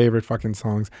of my favorite fucking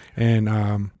songs.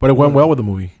 And but it went well with the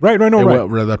movie. Right.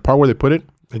 That part where they put it.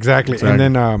 Exactly. And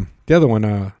then the other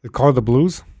one, Call of the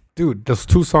Blues. dude, those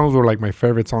 2 songs were like my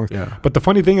favorite songs. Yeah. But the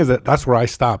funny thing is that that's where I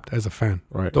stopped as a fan.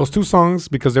 Right. Those 2 songs,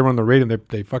 because they were on the radio,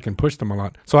 they fucking pushed them a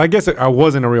lot. So I guess I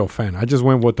wasn't a real fan. I just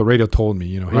went with what the radio told me.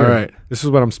 You know, All right. this is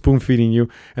what I'm spoon feeding you,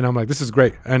 and I'm like, this is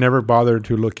great. I never bothered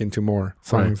to look into more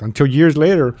songs until years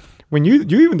later. When you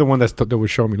even the one that would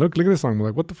show me, look at this song. I'm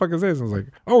like, what the fuck is this? I was like,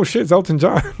 oh shit, it's Elton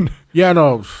John. Yeah,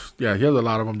 no. Yeah, he has a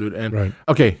lot of them, dude. And Right.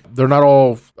 okay, they're not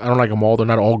all, I don't like them all. They're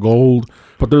not all gold,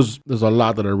 but there's a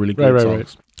lot that are really great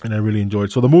songs. Right. And I really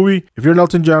enjoyed. So the movie, if you're an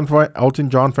Elton John fan,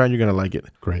 you're going to like it.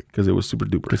 Great. Because it was super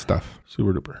duper. Good stuff.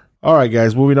 Super duper. All right,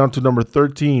 guys, moving on to number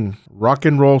 13, Rock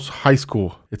and Roll High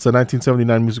School. It's a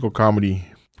 1979 musical comedy.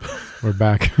 We're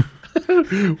back.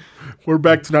 We're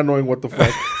back to not knowing what the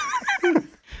fuck.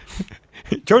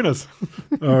 Join us.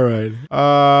 All right.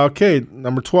 Okay,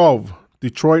 number 12,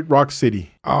 Detroit Rock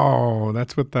City. Oh,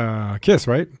 that's with Kiss,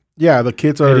 right? Yeah, the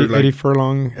kids are Eddie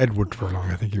Furlong, Edward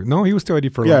Furlong, I think. No, he was still Eddie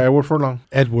Furlong. Yeah, Edward Furlong.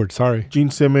 Edward, sorry. Gene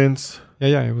Simmons.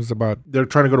 Yeah, it was about. They're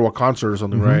trying to go to a concert or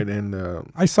something, right? And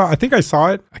I think I saw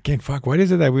it. Again, fuck, what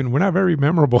is it that we're not very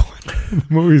memorable in the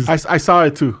movies? I saw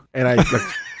it too, and I like.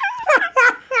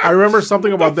 I remember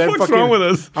something about them. What's wrong with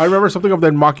us? I remember something of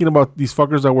them mocking about these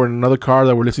fuckers that were in another car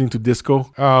that were listening to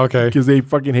disco. Oh, okay. Because they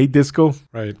fucking hate disco.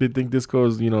 Right. They think disco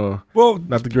is, Well,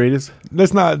 not the greatest.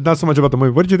 let's not so much about the movie.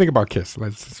 What did you think about Kiss?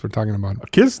 Since we're talking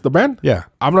about. Kiss, the band? Yeah.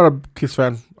 I'm not a Kiss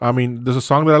fan. I mean, there's a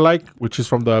song that I like, which is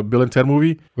from the Bill and Ted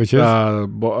movie. Which is?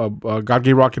 God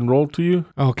Gave Rock and Roll to You.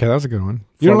 Oh, okay, that was a good one.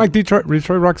 You don't like Detroit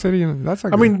Rock City? That's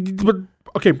like. I mean, but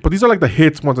these are like the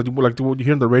hits ones that you like to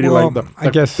hear on the radio, Well, like I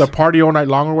guess the Party All Night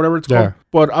Long or whatever it's called.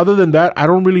 But other than that, I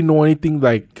don't really know anything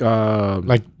like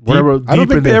whatever. Deep, I don't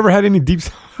think they ever had any deep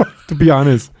songs, to be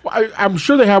honest. I'm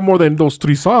sure they have more than those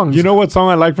 3 songs. You know what song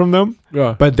I like from them?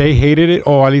 Yeah. But they hated it.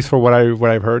 Oh, at least for what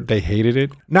I've heard, they hated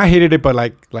it. Not hated it, but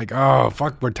like oh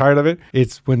fuck, we're tired of it.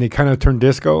 It's when they kind of turned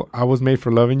disco. I was made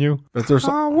for loving you. That's their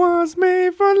song. I was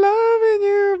made for loving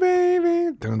you, baby.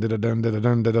 That's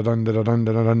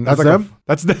them?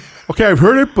 That's them. Okay, I've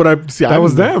heard it, but that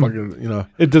was them. Fucking,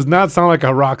 It does not sound like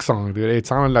a rock song, dude. It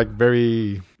sounded like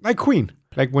very like Queen.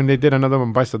 Like when they did another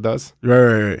one, Vice Does.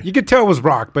 Right. You could tell it was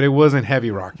rock, but it wasn't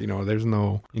heavy rock. There's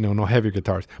no heavy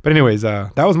guitars. But anyways,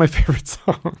 that was my favorite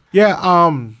song. Yeah.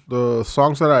 The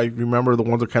songs that I remember, the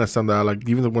ones that kind of stand out, like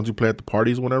even the ones you play at the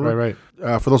parties, whatever. Right.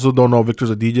 For those who don't know,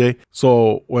 Victor's a DJ.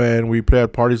 So when we play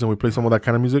at parties and we play some of that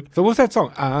kind of music. So what's that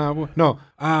song?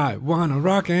 I wanna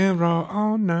rock and roll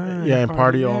all night. Yeah, and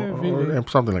party or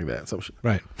something like that. Some shit.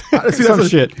 Right. See, some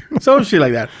shit. Some shit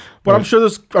like that. But Right. I'm sure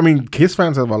Kiss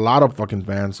fans have a lot of fucking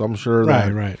fans, so I'm sure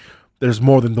that Right. there's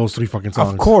more than those 3 fucking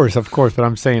songs. Of course. But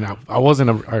I'm saying I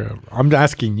wasn't I'm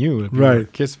asking you if you're a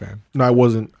Kiss fan. No, I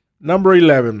wasn't. Number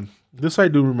 11. This I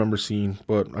do remember seeing,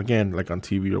 but again, like on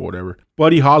TV or whatever.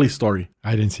 Buddy Holly Story.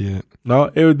 I didn't see it. No,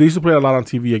 they used to play a lot on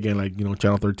TV again, like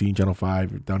Channel 13, Channel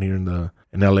 5 down here in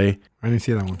LA. I didn't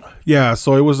see that one. Yeah,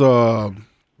 so it was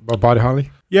About Buddy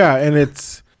Holly? yeah, and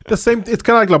it's the same. It's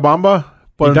kind of like La Bamba,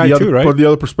 but He died the other, too, right? But the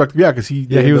other perspective, yeah, because he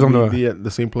was on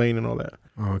the same plane and all that.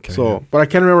 Oh, okay. So, but I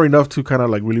can't remember enough to kind of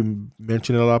like really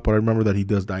mention it a lot. But I remember that he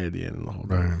does die at the end. And the whole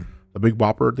thing. Right. The Big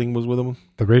Bopper thing was with him.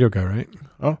 The radio guy, right?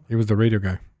 Oh, He was the radio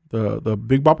guy. the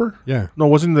Big Bopper. Yeah. No,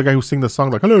 wasn't the guy who sang the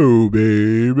song like "Hello,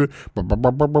 baby"?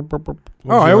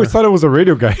 I always thought it was a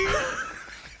radio guy.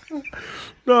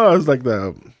 No, it's like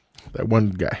that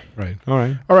one guy. Right. All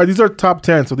right. All right, these are top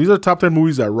 10. So these are top 10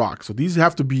 movies that rock. So these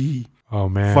have to be Oh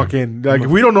man. fucking like if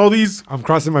we don't know these, I'm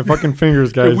crossing my fucking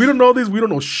fingers, guys. if we don't know these, we don't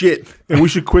know shit, and we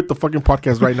should quit the fucking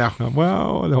podcast right now.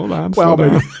 Well, hold on. Well, slow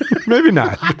down. Maybe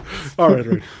not. All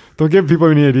right. Don't give people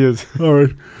any ideas. All right.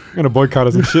 I'm gonna boycott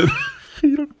us and shit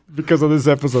because of this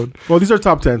episode. Well, these are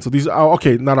top 10. So these are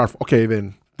okay. Not our okay.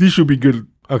 Then these should be good.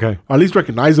 Okay. At least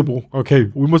recognizable. Okay.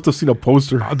 We must have seen a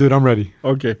poster. Oh, dude, I'm ready.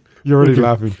 Okay. You're already Okay.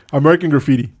 laughing. American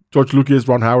Graffiti. George Lucas,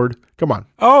 Ron Howard. Come on.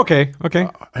 Oh, okay. Okay.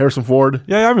 Harrison Ford.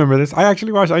 Yeah, I remember this. I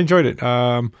actually watched. I enjoyed it.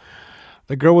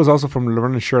 The girl was also from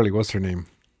Laverne and Shirley. What's her name?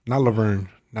 Not Laverne.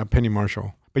 Not Penny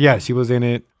Marshall. But yeah, she was in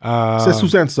it. It says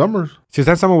Suzanne Summers.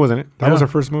 Suzanne Summer was in it. That was Yeah.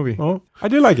 her first movie. Oh. I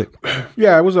did like it.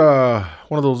 Yeah, it was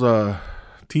one of those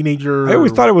teenager. I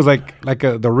always thought it was like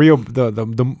the real the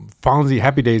Fonzie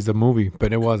Happy Days the movie,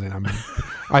 but it wasn't. I mean,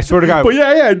 I swear to God, But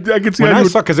yeah, I can see when how I you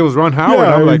would, saw because it was Ron Howard,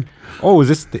 Yeah, I'm I like, oh, is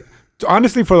this?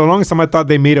 Honestly, for the longest time, I thought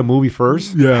they made a movie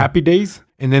first, Yeah. Happy Days,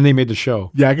 and then they made the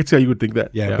show. Yeah, I can see how you would think that.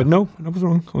 Yeah, but no, I was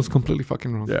wrong. I was completely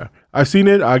fucking wrong. Yeah, I've seen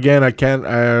it again. I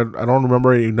don't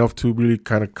remember it enough to really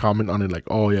kind of comment on it. Like,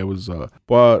 oh yeah, it was.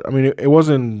 But I mean, it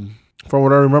wasn't. From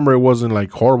what I remember, it wasn't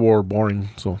like horrible or boring.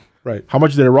 So, Right. how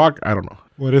much did it rock? I don't know.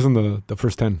 What is in the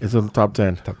first 10? It's in the top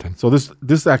 10. Top 10. So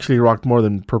this actually rocked more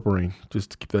than Purple Rain. Just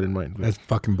to keep that in mind. That's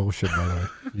fucking bullshit, by the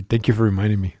way. Thank you for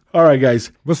reminding me. All right,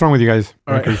 guys. What's wrong with you guys?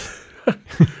 All right.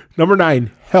 Number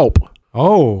 9, Help.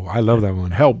 Oh, I love that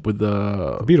one. Help with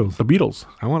the Beatles. The Beatles.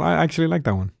 I actually like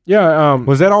that one. Yeah.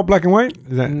 Was that all black and white?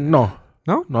 Is that No,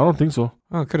 no? I don't think so.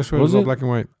 Oh, I could have sworn it was all black and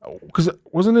white. Because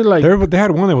wasn't it like They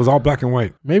had one that was all black and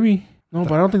white. maybe? No,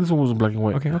 but I don't think this one was in black and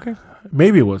white. Okay.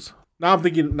 Maybe it was. Now I'm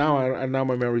thinking. Now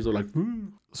my memories are like.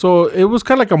 So it was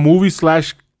kind of like a movie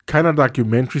 / kind of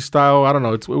documentary style. I don't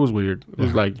know. It was weird. It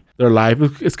was like their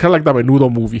life. It's kind of like that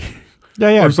Menudo movie.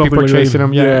 Yeah. Or something People like chasing that.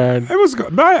 them. Yeah. It was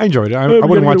good. But I enjoyed it. I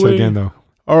wouldn't watch it again though.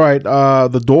 All right.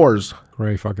 The Doors.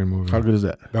 Great fucking movie. How good is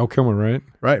that? Val Kilmer, right?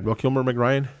 Right. Val Kilmer, Meg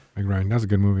Ryan. Meg Ryan. That's a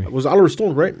good movie. It was Oliver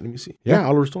Stone, right? Let me see. Yeah,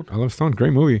 Oliver Stone. Oliver Stone.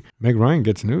 Great movie. Meg Ryan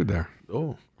gets nude there.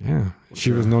 Oh. Yeah.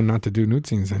 She was known not to do nude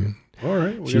scenes, and All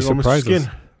right. she surprised us.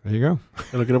 There you go.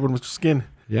 Look it up with Mr. Skin.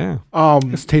 Yeah.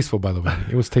 It's tasteful, by the way.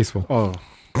 It was tasteful. Oh.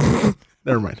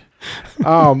 Never mind.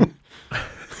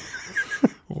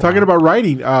 Talking about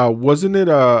writing, wasn't it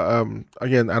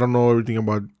again, I don't know everything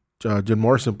about Jim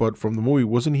Morrison, but from the movie,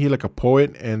 wasn't he like a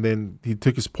poet, and then he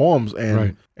took his poems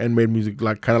and made music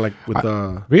like kind of like with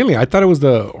Really? I thought it was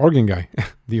the organ guy.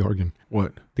 The organ.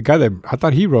 What? The guy that I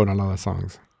thought he wrote a lot of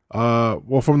songs.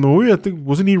 Well, from the movie, I think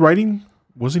wasn't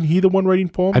he the one writing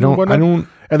poems? I don't.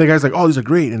 And the guy's like, oh, these are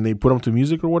great, and they put them to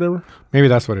music or whatever. Maybe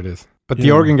that's what it is. But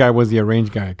the organ guy was the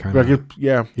arranged guy, kind of.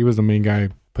 Yeah. He was the main guy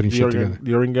putting shit together.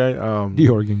 The organ guy. The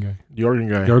organ guy. The organ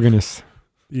guy. The organist.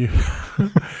 Yeah.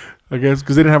 I guess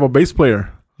because they didn't have a bass player.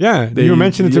 Yeah, you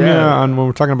mentioned it to me on when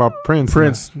we're talking about Prince.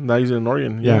 Not using an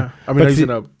organ. Yeah. I mean, not using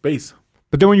a bass.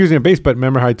 But they weren't using a bass. But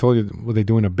remember how I told you, were they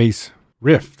doing a bass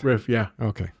riff? Yeah.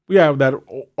 Okay. Yeah, that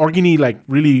organy, like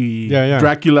really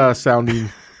Dracula sounding.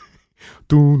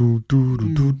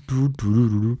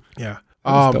 Yeah.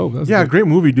 Yeah, great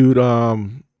movie, dude.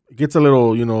 It gets a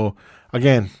little,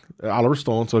 again, Oliver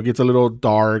Stone, so it gets a little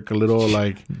dark, a little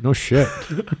like no shit.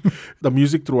 The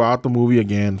music throughout the movie,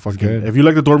 again, fucking. If you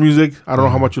like the Door music, I don't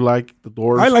know how much you like the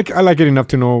Doors. I like it enough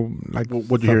to know like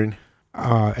what you're hearing.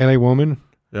 L.A. Woman.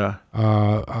 Yeah.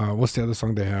 What's the other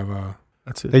song they have?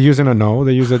 That's it. They're using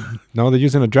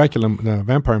a Dracula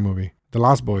vampire movie, The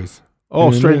Lost Boys.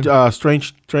 Oh, strange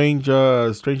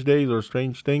days or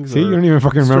strange things. See, you don't even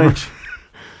fucking remember.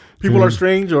 People are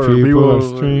strange, or people are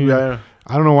strange. Yeah.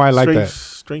 I don't know why I like that.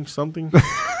 Strange something.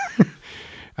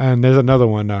 And there's another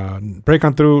one, Break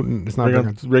On Through. It's not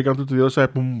Break On Through to the Other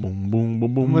Side. Boom, boom, boom,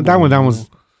 boom, boom. That was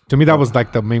to me. That was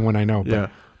like the main one I know.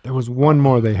 But there was one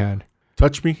more they had.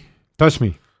 Touch Me.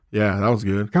 Yeah, that was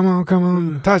good. Come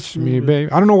on, touch me, babe.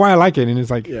 I don't know why I like it, and it's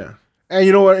like And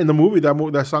you know what? In the movie,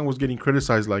 that song was getting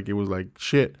criticized like it was like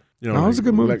shit. No, it was a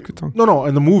good movie. Good song. No,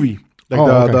 in the movie.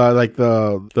 Like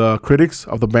the critics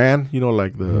of the band,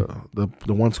 like the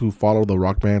ones who follow the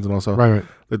rock bands and all stuff. Right.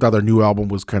 They thought their new album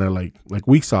was kind of like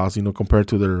Weak Sauce, compared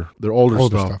to their older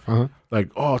stuff. Uh-huh.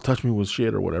 Like, oh, Touch Me was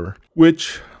shit or whatever.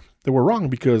 Which they were wrong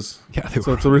because this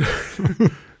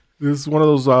is one of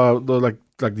those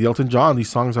like the Elton John. These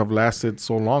songs have lasted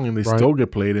so long and they still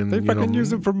get played, and they fucking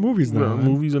use them for movies now.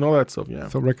 Movies and all that stuff. Yeah,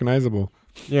 so recognizable.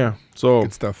 Yeah, so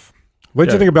good stuff. What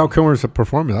did you think about Kilmer's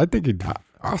performance? I think he did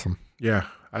awesome. Yeah,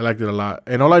 I liked it a lot.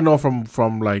 And all I know from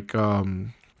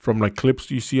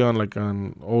clips you see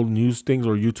on old news things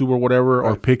or YouTube or whatever,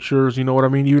 or pictures, you know what I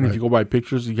mean? Even if you go by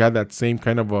pictures, you had that same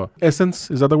kind of essence.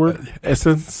 Is that the word?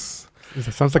 Essence.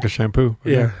 It sounds like a shampoo.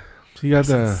 Yeah. So you got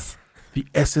the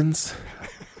essence.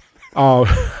 But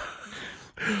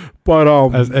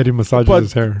as Eddie massages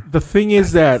his hair. The thing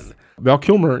is that Val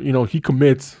Kilmer, he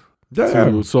commits.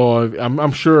 Yeah. So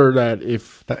I'm sure that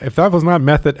if that was not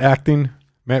method acting.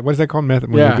 What is that called?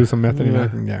 Method. When you do some method in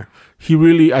acting. Yeah.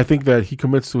 I think that he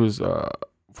commits to his,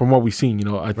 from what we've seen,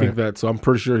 I think that, so I'm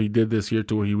pretty sure he did this here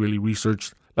to where he really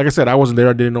researched. Like I said, I wasn't there.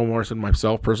 I didn't know Morrison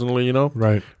myself personally,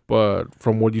 Right. But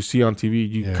from what you see on TV,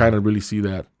 you kind of really see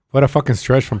that. What a fucking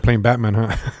stretch from playing Batman,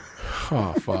 huh?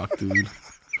 Oh, fuck, dude.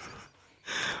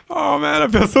 Oh, man. I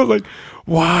feel so like,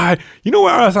 why? You know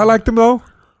what else I liked him, though?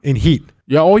 In Heat.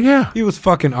 Yeah, oh yeah. He was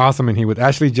fucking awesome in Heat with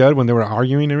Ashley Judd when they were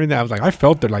arguing and everything. I was like, I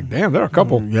felt it. Like, damn, they're a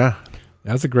couple. Yeah.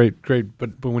 That's a great.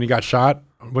 But when he got shot,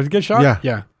 was he get shot? Yeah.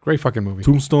 Yeah. Great fucking movie.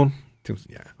 Tombstone.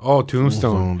 Yeah. Oh,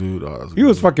 Tombstone. Dude. Oh, he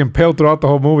was fucking pale throughout the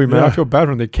whole movie, man. Yeah. I feel bad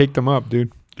for him. They caked him up,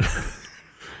 dude.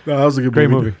 No, that was a good Great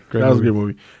movie. movie. Dude. Great That was a movie. good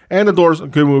movie. And The Doors, a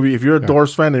good movie. If you're a Yeah.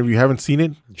 Doors fan and if you haven't seen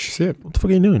it, You should see it. what the fuck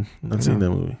are you doing? Not I seeing know.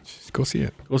 that movie. Just go see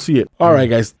it. Go see it. All right,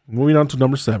 guys. Moving on to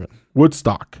number 7,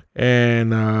 Woodstock.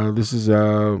 And this is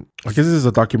I guess this is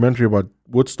a documentary about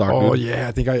Woodstock. Oh dude. yeah,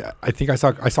 I think I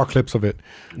saw clips of it.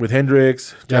 With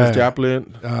Hendrix, Janis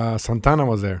Joplin. Santana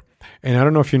was there, and I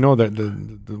don't know if you know that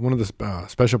the one of the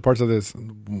special parts of this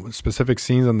specific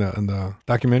scenes in the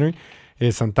documentary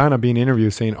is Santana being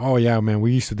interviewed saying, "Oh yeah, man,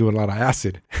 we used to do a lot of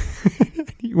acid."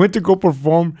 He went to go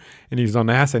perform, and he's on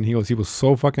acid, and he was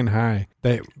so fucking high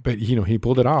but he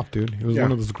pulled it off, dude. It was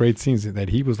one of those great scenes that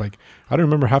he was like, I don't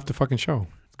remember half the fucking show.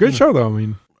 It's a good show though. I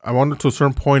mean, I wonder to a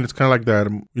certain point, it's kind of like that.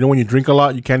 When you drink a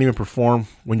lot, you can't even perform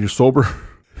when you're sober.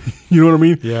 You know what I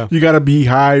mean? Yeah. You got to be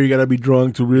high, you got to be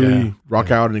drunk to really Yeah. rock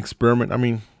out and experiment. I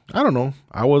mean, I don't know.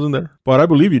 I wasn't there. But I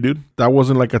believe you, dude. That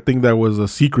wasn't like a thing that was a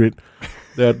secret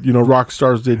that, rock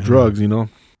stars did drugs,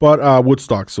 But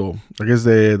Woodstock, so I guess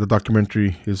the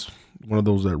documentary is one of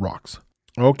those that rocks.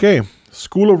 Okay.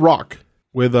 School of Rock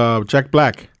with Jack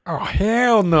Black. oh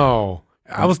hell no!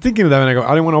 I was thinking of that, and I go, I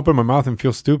didn't want to open my mouth and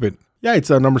feel stupid. Yeah,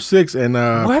 it's number 6. And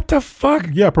What the fuck,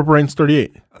 yeah, Purple Rain's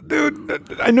 38.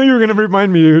 dude? I know you were gonna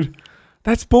remind me, dude.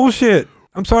 That's bullshit.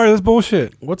 I'm sorry, that's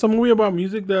bullshit. What's a movie about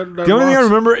music that The only thing I rocks?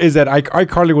 remember is that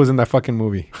iCarly was in that fucking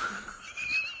movie,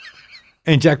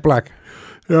 and Jack Black.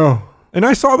 Yeah. And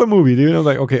I saw the movie, dude. I was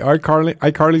like, okay,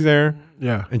 iCarly's there,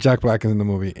 Yeah. and Jack Black is in the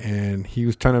movie, and he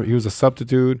was a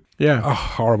substitute. Yeah. A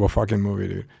horrible fucking movie,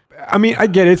 dude. I mean, I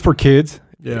get it, it's for kids.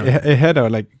 Yeah. It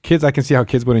had kids. I can see how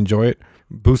kids would enjoy it,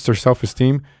 boost their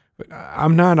self-esteem. But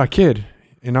I'm not a kid,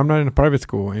 and I'm not in a private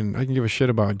school, and I can give a shit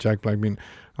about Jack Black being.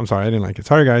 I'm sorry, I didn't like it.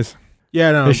 Sorry, guys.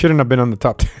 Yeah, no. They shouldn't have been on the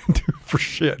top 10 dude, for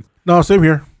shit. No, same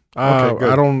here. Okay,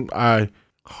 good.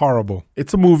 Horrible. It's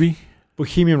It's a movie.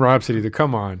 Bohemian Rhapsody. Dude,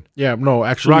 come on. Yeah, no,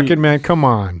 actually. Rocket Man, come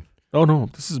on. Oh, no,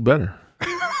 this is better.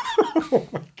 Oh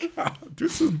my god,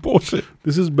 this is bullshit.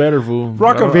 This is better, fool.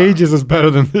 Rock No, of Ages is better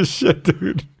than this shit,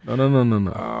 dude. No.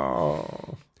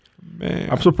 Oh man,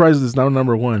 I'm surprised it's not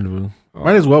number 1, fool.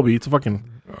 Might as well be. It's a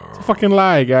fucking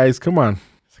lie, guys. Come on.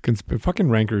 fucking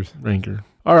rankers. Ranker.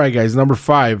 All right, guys. Number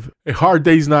 5, A Hard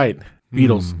Day's Night.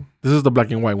 Beatles. This is the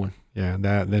black and white one. Yeah,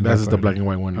 That's the black and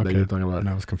white one that Okay. you're talking about. And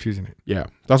I was confusing it. Yeah.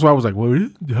 That's why I was like, well,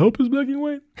 the help is black and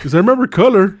white? Because I remember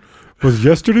color. Was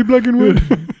yesterday black and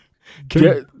white?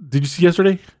 Yeah, did you see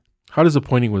yesterday? How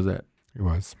disappointing was that? It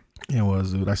was. It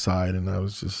was, dude. I saw it and I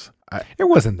was just... It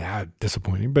wasn't that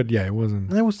disappointing, but yeah, it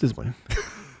wasn't. It was disappointing.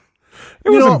 It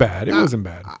wasn't bad. It wasn't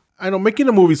bad. I know making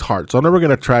a movie's hard, so I'm never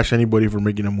gonna trash anybody for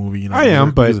making a movie. I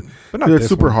am, but not it's this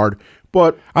super one. hard.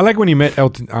 But I like when he met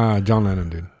John Lennon,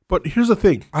 dude. here's the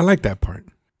thing. I like that part.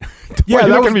 Yeah, Why,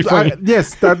 that can be was funny.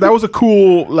 yes, that was a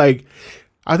cool like.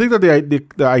 I think that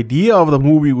the idea of the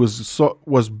movie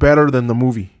was better than the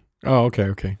movie. Oh,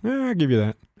 okay. I'll give you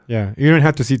that. Yeah, you don't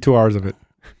have to see 2 hours of it.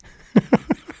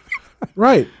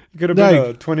 Right. It could have been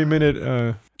Like- a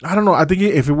 20-minute. I don't know. I think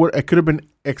it could have been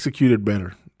executed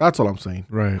better. That's all I'm saying.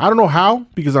 Right. I don't know how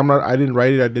because I didn't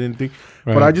write it. I didn't think,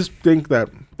 but Right. I just think that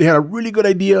they had a really good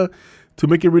idea to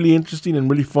make it really interesting and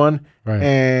really fun. Right.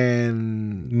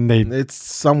 And They it's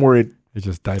somewhere it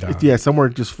just died out. somewhere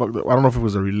it just fucked up. I don't know if it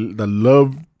was the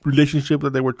love relationship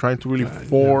that they were trying to really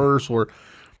force or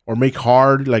make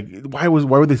hard. Like why was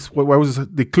this,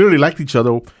 they clearly liked each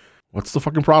other. What's the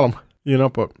fucking problem?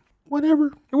 But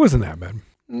whatever. It wasn't that bad.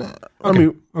 Nah, I Okay.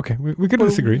 mean, Okay, we could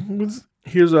disagree.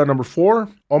 Here's number 4,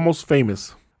 Almost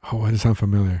Famous. Oh, why does it sound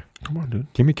familiar? Come on,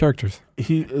 dude. Give me characters.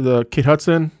 The Kid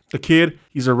Hudson, the kid.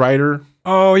 He's a writer.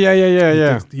 Oh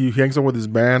yeah. He hangs out with his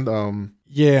band.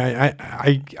 Yeah,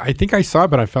 I think I saw it,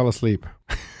 but I fell asleep.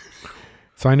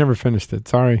 So I never finished it.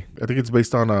 Sorry. I think it's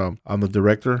based on the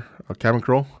director, Kevin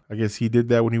Crowe. I guess he did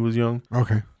that when he was young.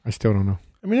 Okay. I still don't know.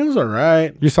 I mean, it was all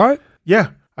right. You saw it? Yeah,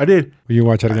 I did. Will you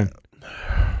watch it again?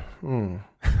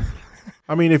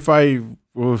 I mean, if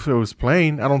it was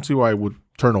playing, I don't see why I would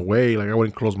turn away. Like I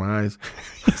wouldn't close my eyes.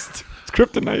 It's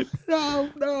kryptonite. No,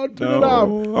 turn it off.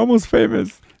 Almost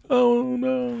famous. Oh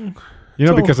no.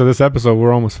 Because of this episode,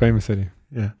 we're almost famous, Eddie.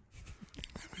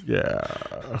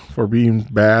 Yeah, for being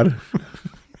bad,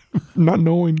 Not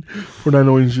knowing. for not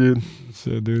knowing shit.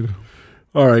 Shit, dude.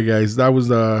 All right, guys, that was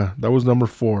number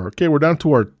 4. Okay, we're down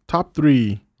to our top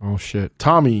 3. Oh shit.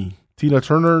 Tommy, Tina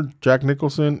Turner, Jack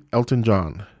Nicholson, Elton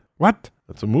John. What?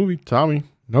 That's a movie, Tommy.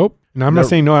 Nope. No, I'm not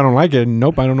saying no, I don't like it.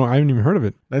 Nope, I don't know. I haven't even heard of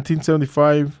it.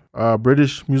 1975,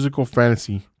 British musical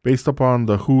fantasy based upon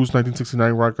the Who's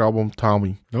 1969 rock album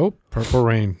Tommy. Nope. Purple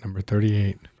Rain, number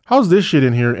 38. how's this shit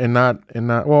in here and not?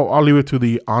 Well, I'll leave it to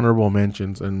the honorable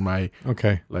mentions and my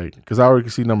Okay. because I already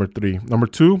see number 3. Number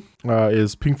 2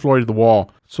 is Pink Floyd, The Wall.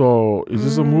 So is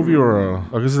this a movie or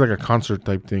this is like a concert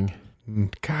type thing?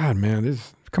 God, man,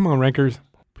 come on, rankers.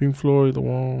 Pink Floyd, The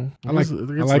Wall. I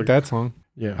like that song.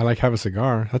 Yeah, I like Have a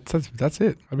Cigar. That's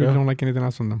it. I really don't like anything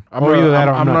else from them.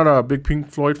 I'm not a big Pink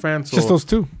Floyd fan. So just those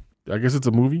two. I guess it's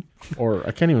a movie, or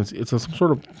I can't even see. It's some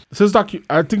sort of. It says I think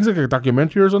it's like a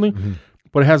documentary or something,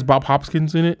 but it has Bob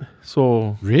Hopkins in it.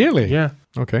 So really, yeah.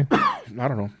 Okay. I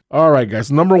don't know. All right,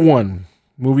 guys. Number 1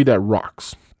 movie that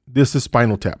rocks. This is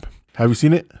Spinal Tap. Have you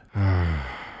seen it?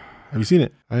 Have you seen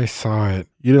it? I saw it.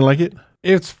 You didn't like it?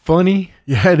 It's funny.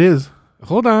 Yeah, it is.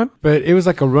 Hold on, but it was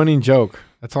like a running joke.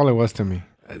 That's all it was to me.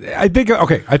 I think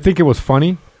it was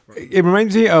funny. It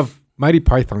reminds me of Mighty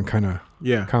Python kind of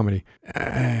comedy.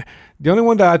 The only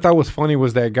one that I thought was funny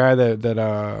was that guy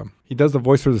that he does the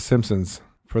voice for The Simpsons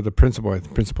for the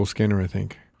Principal Skinner, I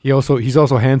think. He's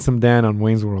also Handsome Dan on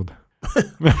Wayne's World.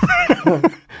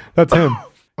 That's him.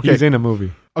 Okay. He's in a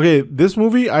movie. Okay, this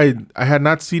movie I had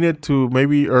not seen it to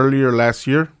maybe earlier last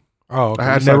year. Oh, okay.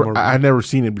 I had never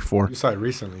seen it before. You saw it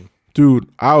recently. Dude,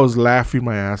 I was laughing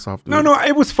my ass off. Dude. No,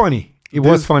 it was funny.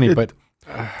 Was funny, but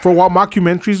for what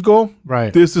mockumentaries go,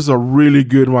 right? This is a really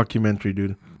good mockumentary,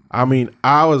 dude. I mean,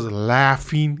 I was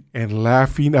laughing at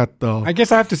the. I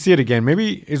guess I have to see it again.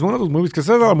 Maybe it's one of those movies because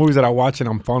there's a lot of movies that I watch and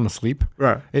I'm falling asleep.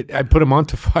 Right. I put them on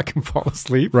to fucking fall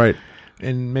asleep. Right.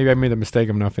 And maybe I made the mistake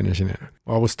of not finishing it.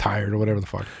 Or I was tired or whatever the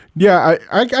fuck. Yeah,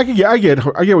 I get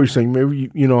what you're saying. Maybe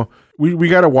we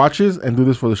gotta watch this and do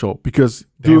this for the show because,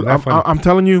 dude, I'm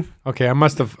telling you. Okay, I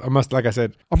must like I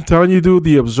said. I'm telling you, dude,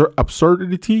 the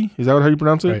absurdity, is that how you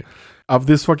pronounce it? Right. Of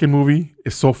this fucking movie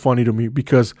is so funny to me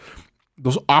because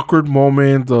those awkward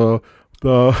moments, the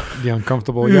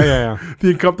uncomfortable, yeah.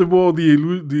 The uncomfortable,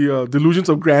 the delusions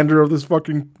of grandeur of this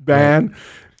fucking band.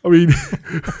 Right. I mean.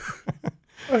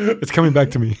 It's coming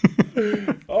back to me.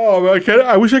 Oh man,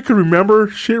 I wish I could remember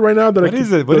shit right now. What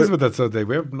is it with that Sunday?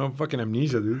 We have no fucking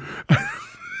amnesia, dude.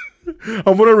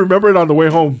 I'm gonna remember it on the way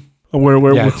home. Where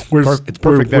it's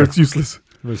perfect where it's useless.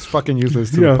 It's fucking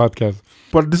useless to the podcast.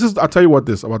 But I'll tell you what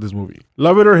about this movie.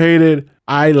 Love it or hate it,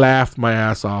 I laughed my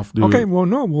ass off, dude. Okay, well,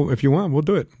 no, if you want, we'll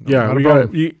do it. Yeah, we got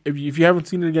it. If you haven't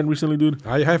seen it again recently, dude.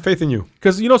 I have faith in you.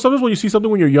 Because, sometimes when you see something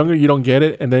when you're younger, you don't get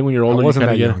it. And then when you're older, I wasn't you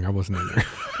that get young. it. I wasn't that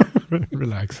young.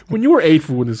 Relax. When you were 8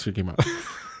 when this shit came out.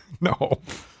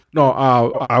 No,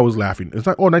 I was laughing. It's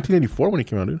not 1984 when it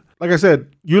came out, dude. Like I said,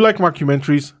 you like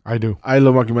mockumentaries. I do. I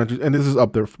love mockumentaries, and this is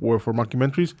up there for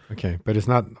mockumentaries. Okay, but it's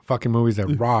not fucking movies that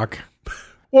rock.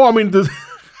 Well, I mean,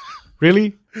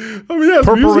 really? I mean, yeah,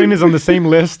 Purple Rain is on the same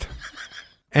list,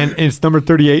 and it's number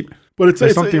 38. But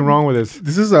there's something wrong with this.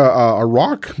 This is a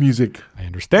rock music. I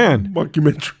understand.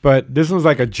 Mockumentary. But this was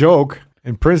like a joke,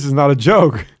 and Prince is not a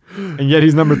joke, and yet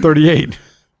he's number 38.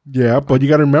 Yeah, but you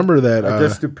got to remember that. I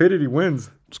guess stupidity wins.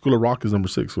 School of Rock is number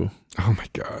 6. So. Oh my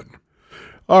God.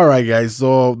 All right, guys.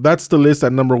 So that's the list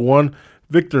at number 1.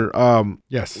 Victor,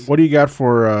 yes. What do you got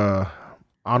for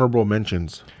honorable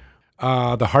mentions?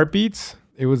 The Heartbeats.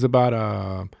 It was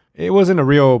about it wasn't a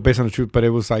real based on the truth, but it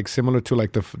was like similar to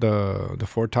like the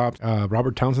Four Tops.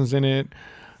 Robert Townsend's in it.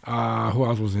 Who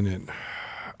else was in it?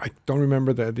 I don't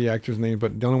remember the actor's name,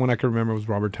 but the only one I can remember was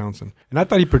Robert Townsend. And I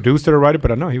thought he produced it or wrote it,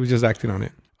 but I know he was just acting on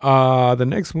it. The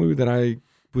next movie that I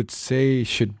would say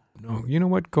should... No, you know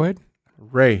what? Go ahead.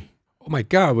 Ray. Oh, my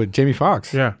God, with Jamie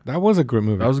Foxx. Yeah. That was a good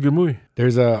movie. That was a good movie.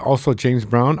 There's also James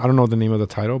Brown. I don't know the name of the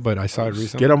title, but I saw it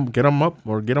recently. Get him up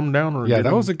or get him down. Or yeah,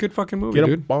 that was a good fucking movie,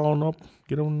 dude. Get him up.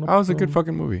 Get him up. That was a good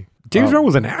fucking movie. James Brown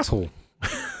was an asshole.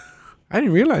 I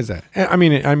didn't realize that. I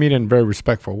mean in a very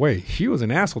respectful way. He was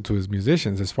an asshole to his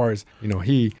musicians as far as, and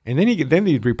then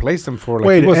he replaced them for like...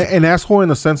 Wait, an asshole in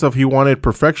the sense of he wanted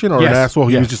perfection or an asshole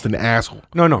he was just an asshole?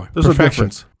 No. There's a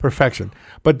difference. Perfection.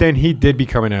 But then he did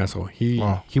become an asshole. He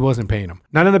wasn't paying him.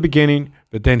 Not in the beginning,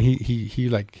 but then he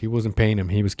wasn't paying him.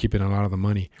 He was keeping a lot of the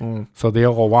money. So they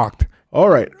all walked. All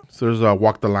right. So there's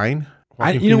Walk the Line.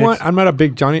 You know what? I'm not a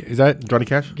big Johnny. Is that Johnny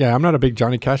Cash? Yeah, I'm not a big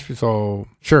Johnny Cash. So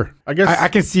sure, I guess I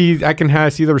can see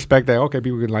the respect that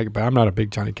people can like it, but I'm not a big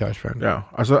Johnny Cash fan. Yeah.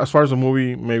 As far as the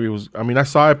movie, maybe it was. I mean, I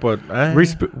saw it, but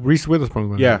Reese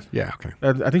Witherspoon. Yeah. Yeah. Okay.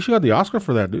 I think she got the Oscar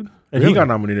for that, dude. And really? he got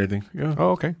nominated, I think. Yeah.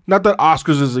 Oh, okay. Not that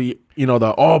Oscars is the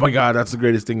oh my God, that's the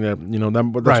greatest thing that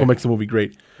but that's what makes the movie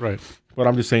great. Right. But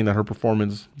I'm just saying that her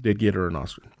performance did get her an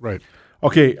Oscar. Right.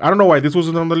 Okay, I don't know why this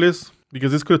wasn't on the list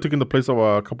because this could have taken the place of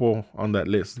a couple on that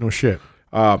list. No shit.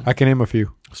 I can name a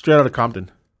few. Straight Outta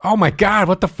Compton. Oh my God,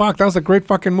 what the fuck? That was a great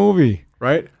fucking movie.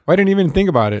 Right? I didn't even think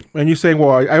about it. And you're saying,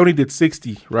 well, I only did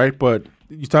 60, right? But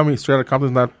You tell me Straight Outta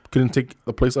Compton couldn't take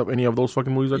the place of any of those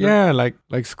fucking movies? Yeah,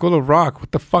 like School of Rock.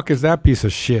 What the fuck is that piece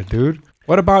of shit, dude?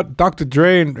 What about Dr.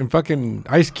 Dre and fucking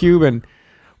Ice Cube and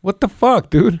what the fuck,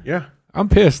 dude? Yeah. I'm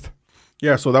pissed.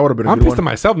 Yeah, so that would have been a I'm good pissed at one.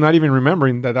 myself not even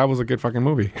remembering that was a good fucking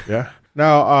movie. Yeah.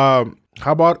 Now,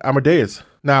 how about Amadeus?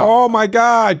 Now, Oh my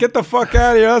God, get the fuck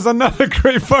out of here. That's another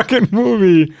great fucking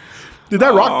movie. did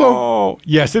that rock though? Oh,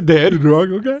 yes, it did. Did it rock?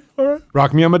 Okay. All right.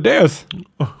 Rock Me Amadeus.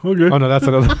 Okay. Oh, no, that's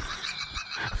another.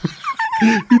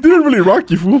 He didn't really rock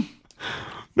you, fool.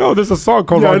 No, there's a song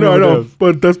called Yeah, I Rock Me know. Amadeus.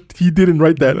 But he didn't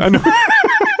write that. I know.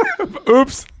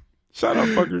 Oops. Shut up,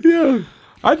 fucker. Yeah.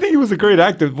 I think he was a great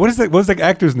actor. What's the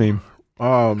actor's name?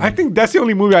 I think that's the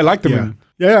only movie I liked him Yeah. in.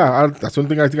 Yeah. That's one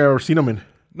thing I think I've ever seen him in.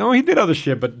 No, he did other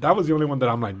shit, but that was the only one that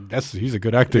I'm like, he's a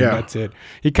good actor. Yeah. That's it.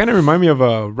 He kind of reminded me of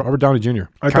Robert Downey Jr.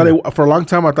 For a long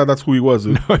time, I thought that's who he was,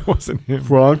 dude. No, it wasn't him.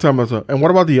 For a long time, I thought. And what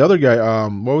about the other guy?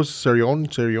 What was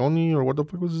Serioni, or what the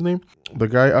fuck was his name? The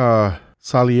guy,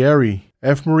 Salieri,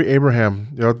 F. Murray Abraham.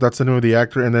 That's the name of the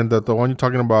actor. And then the one you're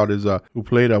talking about is who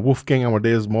played Wolfgang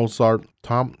Amadeus Mozart,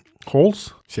 Tom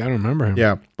Holtz. See, I don't remember him.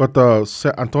 Yeah, but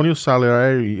Antonio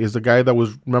Salieri is the guy that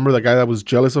was. Remember the guy that was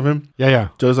jealous of him, Yeah.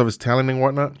 jealous of his talent and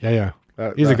whatnot. Yeah.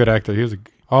 He's a good actor.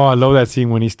 I love that scene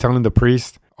when he's telling the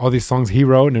priest all these songs he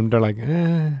wrote, and they're like,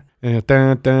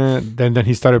 Then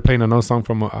he started playing another song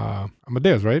from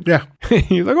Amadeus, right? Yeah.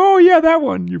 He's like, oh yeah, that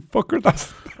one, you fucker.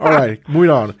 That's All right, moving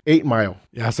on. 8 Mile.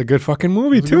 yeah, it's a good fucking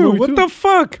movie It's a good too. movie, What too. the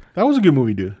fuck? That was a good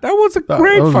movie, dude. That was a That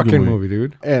great was a good fucking movie. movie,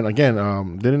 dude. And again,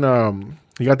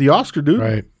 he got the Oscar, dude.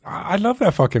 Right. I love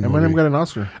that fucking movie. Eminem got an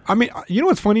Oscar. I mean, you know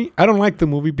what's funny? I don't like the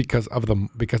movie because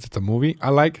it's a movie. I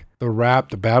like the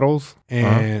rap, the battles,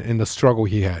 and the struggle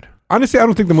he had. Honestly, I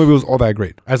don't think the movie was all that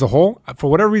great. As a whole, for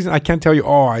whatever reason, I can't tell you,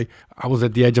 I was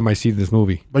at the edge of my seat in this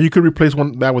movie. But you could replace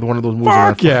that with one of those movies.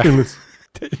 Fuck yeah.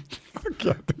 Fuck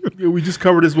yeah, dude. Yeah, we just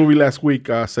covered this movie last week,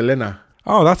 Selena.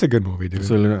 Oh, that's a good movie, dude.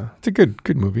 Selena. It's a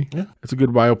good movie. Yeah, it's a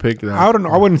good biopic. I don't know.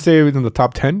 I wouldn't say it was in the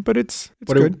top 10, but it's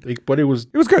good. But it was.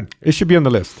 It was good. It should be on the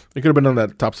list. It could have been on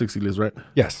that top 60 list, right?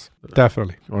 Yes,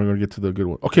 definitely. We're gonna get to the good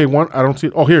one. Okay, one I don't see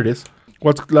it. Oh, here it is.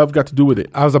 What's love got to do with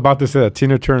it? I was about to say that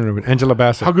Tina Turner with Angela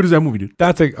Bassett. How good is that movie, dude?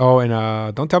 That's a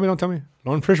don't tell me.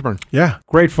 Lauren Fishburne. Yeah.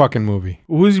 Great fucking movie.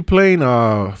 Who is he playing?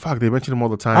 Fuck, they mention him all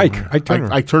the time. Ike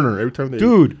Turner. Ike Turner. Every time they.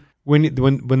 Dude,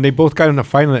 when they both got in a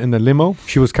fight in the limo,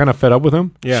 she was kind of fed up with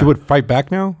him. Yeah. She would fight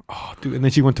back now. Oh, dude, and then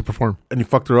she went to perform. And he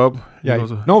fucked her up. Yeah.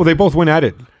 No, they both went at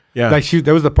it. Yeah. Like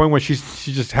there was the point where she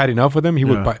just had enough with him. He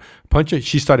would punch it.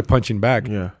 She started punching back.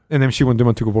 Yeah. And then she went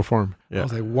to go perform. Yeah. I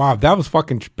was like, wow, that was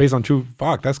fucking based on true.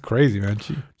 Fuck, that's crazy, man.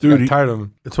 She got tired of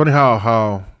him. It's funny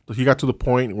how he got to the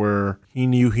point where he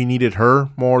knew he needed her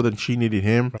more than she needed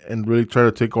him, and really tried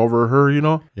to take over her. You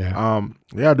know. Yeah.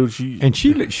 Yeah, dude.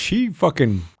 She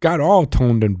fucking got all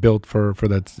toned and built for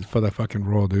that fucking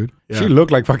role, dude. Yeah. She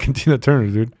looked like fucking Tina Turner,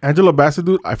 dude. Angela Bassett,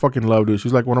 dude. I fucking love, dude.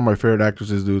 She's like one of my favorite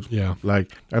actresses, dude. Yeah.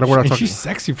 Like I know we're not And talking. she's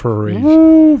sexy for her age.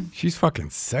 Woo. She's fucking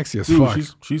sexy as Dude, fuck.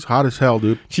 she's hot as hell,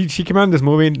 dude. She came out in this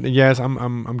movie. And yes,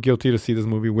 I'm guilty to see this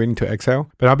movie, Waiting to Exhale.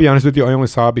 But I'll be honest with you, I only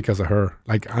saw it because of her.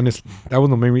 Like, honestly, that was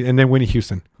the main reason. And then Whitney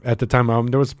Houston. At the time,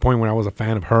 there was a point when I was a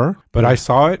fan of her, but I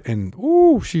saw it and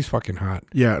she's fucking hot.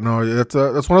 Yeah, no, that's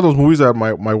one of those movies that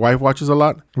my wife watches a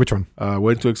lot. Which one?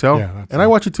 Waiting to Exhale. Yeah, and I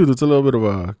watch it too. It's a little bit of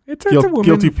a It's a woman.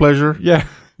 guilty pleasure. Yeah,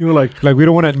 You know, like we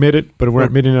don't want to admit it, but we're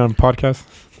admitting it on podcast.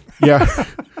 yeah.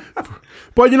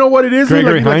 But you know what it is?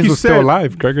 Gregory like Hines you was said, still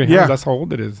alive. Gregory Hines, Yeah. that's how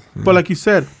old it is. But like you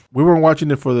said, we weren't watching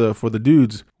it for the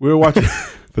dudes. We were watching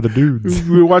For the dudes.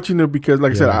 we were watching it because,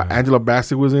 like I said, Yeah. Angela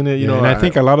Bassett was in it. You know, and I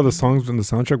think a lot of the songs in the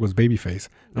soundtrack was Babyface.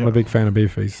 I'm a big fan of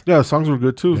Babyface. yeah, the songs were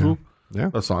good too. Yeah. Fool. Yeah.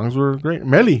 The songs were great.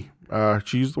 Melly,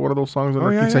 she used one of those songs in Oh,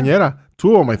 her yeah, quinceañera.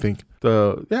 Two of them, I think.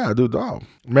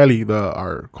 Melly,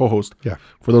 our co-host. Yeah.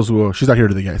 For those who she's not here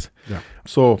today, guys. Yeah.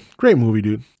 So great movie,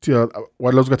 dude.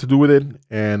 What Love's got to do with it,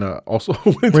 and also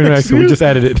Wait, we just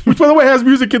added it. which by the way has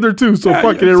music in there too. So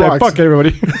fucking it rocks. Fuck everybody.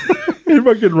 It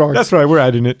fucking rocks. That's right. We're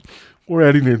adding it. We're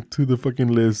adding it to the fucking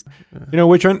list. You know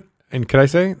which one? And could I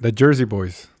say the Jersey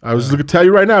Boys? I was just gonna tell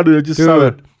you right now, dude. I just saw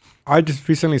that. Dude, I just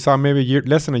recently saw maybe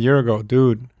less than a year ago,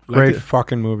 dude. Great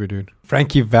fucking movie, dude.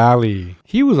 Frankie Valli.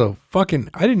 He was a fucking.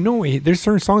 I didn't know. There's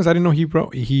certain songs I didn't know he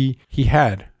wrote. He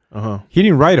had. He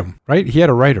didn't write them, right? He had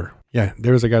a writer. Yeah,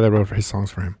 there was a guy that wrote his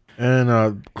songs for him.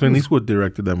 And Clint Eastwood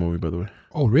directed that movie, by the way.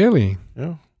 Oh, really?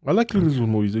 Yeah, I like Clint Eastwood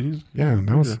movies. Dude. Yeah,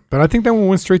 that was. But I think that one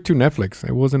went straight to Netflix.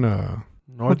 It wasn't a.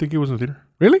 No, I think it was in the theater.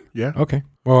 Really? Yeah. Okay.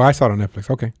 Well, I saw it on Netflix.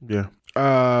 Okay. Yeah.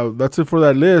 That's it for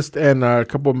that list, and a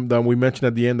couple that we mentioned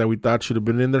at the end that we thought should have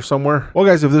been in there somewhere. Well,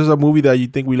 guys, if there's a movie that you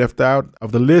think we left out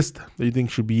of the list that you think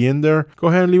should be in there, go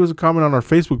ahead and leave us a comment on our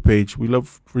Facebook page. We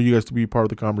love for you guys to be part of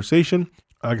the conversation.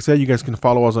 Like I said, you guys can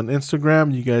follow us on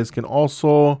Instagram. You guys can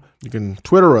also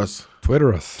Twitter us, tweet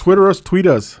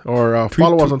us, or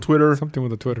follow us on Twitter. Something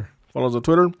with a Twitter. Follow us on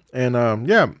Twitter, and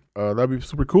that'd be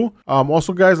super cool.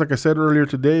 Also, guys, like I said earlier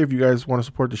today, if you guys want to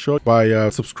support the show by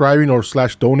subscribing or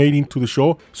 /donating to the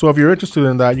show. So if you're interested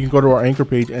in that, you can go to our Anchor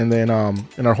page, and then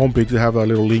in our homepage, we have a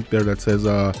little link there that says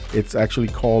it's actually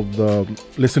called the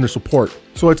listener support.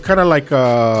 So it's kind of like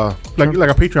a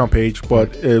Patreon page,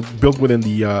 but built within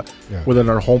the within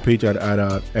our homepage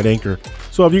at Anchor.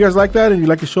 So if you guys like that and you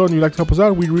like the show and you like to help us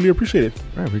out, we really appreciate it.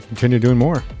 All right, we continue doing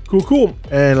more. Cool.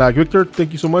 And Victor,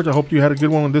 thank you so much. I hope you had a good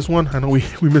one on this one. I know we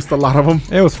missed a lot of them.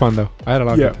 It was fun though. I had a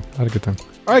lot. I had a good time.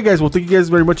 All right, guys. Well, thank you guys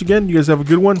very much again. You guys have a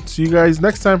good one. See you guys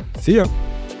next time. See ya.